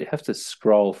down to it, you have to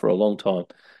scroll for a long time.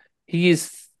 He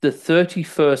is the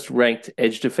 31st ranked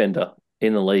edge defender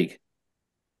in the league,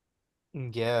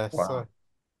 Yeah, Wow. so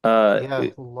yeah,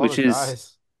 a lot which of is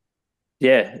guys.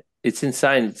 yeah, it's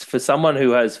insane. It's for someone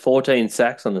who has 14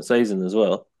 sacks on the season as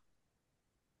well.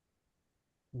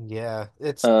 Yeah,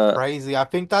 it's Uh, crazy. I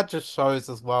think that just shows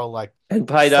as well, like and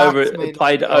sacks may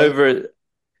not be over.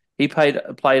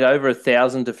 played over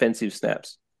 1,000 defensive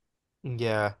snaps.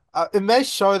 Yeah, it may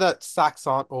show that sacks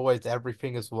aren't always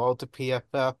everything as well to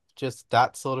PFF, just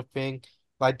that sort of thing.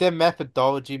 Like their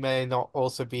methodology may not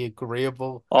also be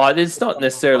agreeable. Oh, it's to not some of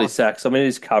necessarily us. sacks. I mean, it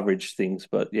is coverage things,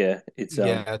 but yeah, it's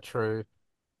Yeah, true.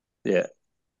 yeah,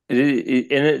 and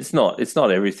it's not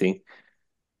everything.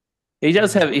 He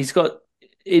does have. He's got.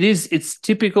 It's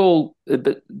typical.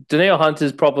 But Danielle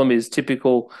Hunter's problem is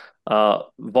typical.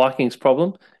 Vikings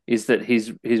problem is that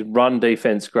his run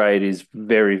defense grade is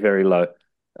very very low,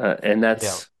 and Yeah.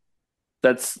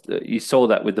 that's you saw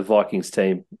that with the Vikings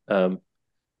team.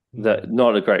 That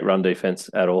not a great run defense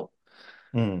at all.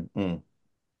 Anyway,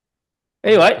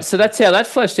 so that's how that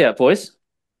fleshed out, boys.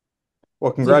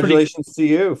 Well, congratulations to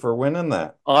you for winning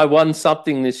that. I won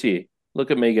something this year.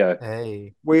 Look at me go.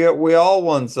 Hey, We all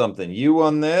won something. You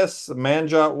won this.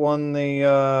 Manjot won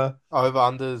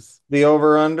over-unders. the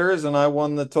over-unders, and I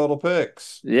won the total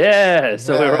picks. Yeah,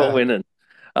 so we're all Yeah. winning.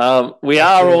 We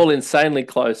are all insanely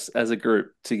close as a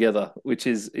group together, which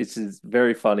is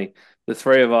very funny. The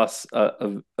three of us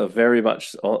are very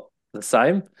much the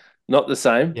same, not the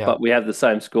same, Yeah. but we have the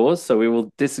same scores. So we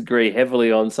will disagree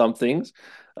heavily on some things,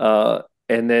 and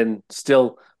then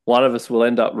still one of us will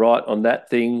end up right on that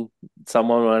thing.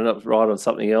 Someone will end up right on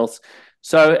something else.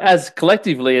 So as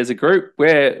collectively as a group,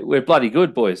 we're bloody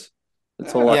good, boys.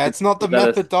 That's all. Yeah, it's not the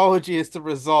methodology, it's the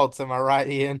results. Am I right,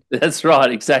 Ian? That's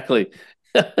right, exactly.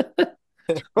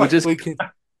 We just We can.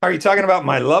 Are you talking about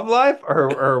my love life,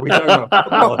 or are we talking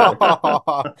about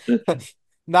football?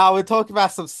 Now we're talking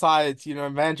about some science,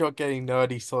 Manjot getting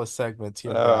nerdy sort of segments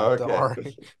here. Oh, Don't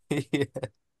okay.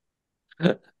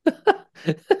 worry.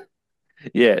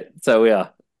 Yeah, so we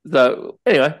are. So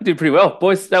anyway, we did pretty well,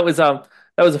 boys. That was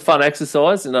a fun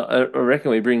exercise, and I reckon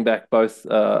we bring back both.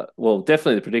 Well,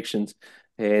 definitely the predictions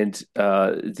and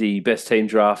the best team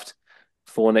draft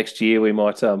for next year. We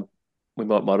might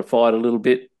modify it a little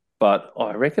bit, but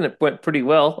I reckon it went pretty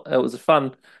well. It was a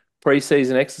fun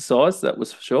preseason exercise, that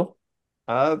was for sure.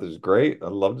 This is great.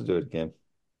 I'd love to do it again.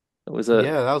 It was Yeah,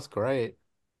 that was great.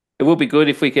 It will be good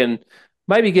if we can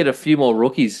maybe get a few more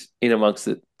rookies in amongst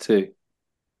it too.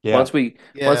 Yeah. Once we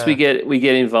get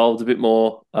involved a bit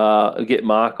more, get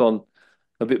Mark on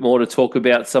a bit more to talk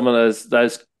about some of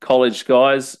those college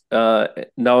guys,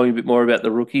 knowing a bit more about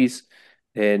the rookies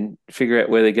and figure out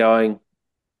where they're going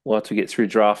once we get through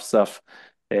draft stuff,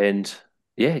 and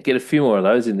yeah, get a few more of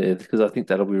those in there because I think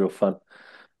that'll be real fun.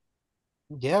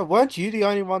 Yeah, weren't you the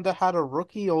only one that had a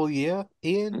rookie all year,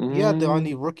 Ian? You had the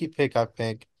only rookie pick, I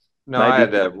think. No, I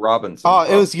Maybe. had Robinson. Oh,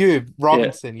 it was you,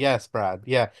 Robinson. Yes, Brad.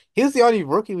 Yeah, he was the only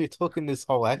rookie we took in this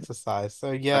whole exercise. So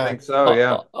I yeah, think so,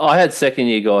 yeah. I had second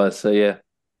year guys, so yeah.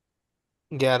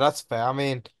 yeah, that's fair. I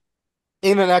mean,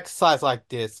 in an exercise like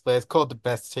this, where it's called the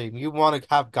best team, you want to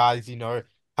have guys,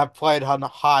 have played on a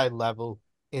high level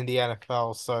in the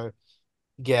NFL. So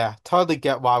yeah, totally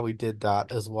get why we did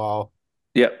that as well.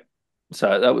 Yep.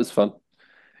 So that was fun.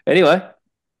 Anyway,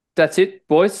 that's it,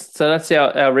 boys. So that's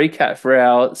our recap for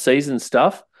our season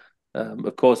stuff.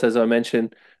 Of course, as I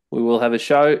mentioned, we will have a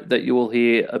show that you will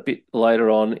hear a bit later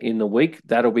on in the week.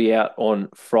 That'll be out on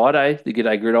Friday, the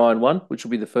Gday Gridiron one, which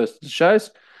will be the first of the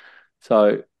shows.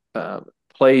 So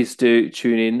please do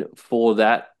tune in for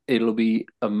that. It'll be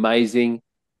amazing.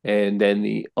 And then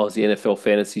the Aussie NFL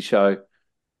Fantasy Show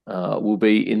will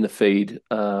be in the feed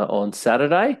on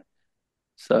Saturday.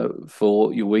 So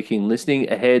for your weekend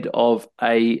listening ahead of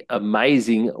a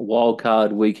amazing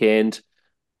wildcard weekend,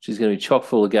 which is going to be chock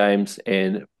full of games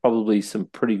and probably some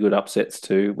pretty good upsets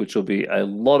too, which will be a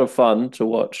lot of fun to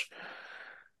watch.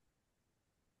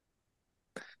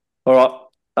 All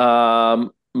right.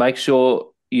 Make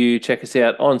sure you check us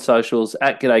out on socials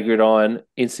at G'day Gridiron,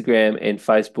 Instagram and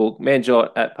Facebook. Manjot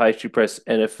at Pastry Press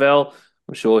NFL.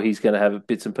 I'm sure he's going to have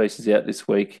bits and pieces out this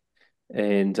week.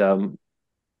 And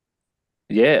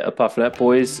yeah, apart from that,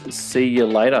 boys, see you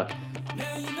later.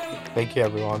 Thank you,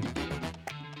 everyone.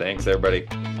 Thanks, everybody.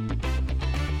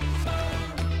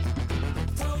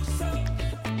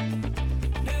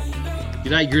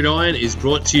 G'day Gridiron is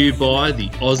brought to you by the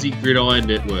Aussie Gridiron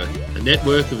Network, a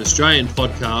network of Australian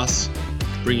podcasts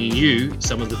bringing you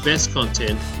some of the best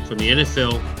content from the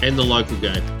NFL and the local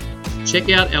game. Check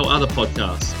out our other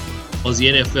podcasts, Aussie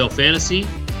NFL Fantasy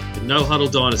and No Huddle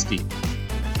Dynasty.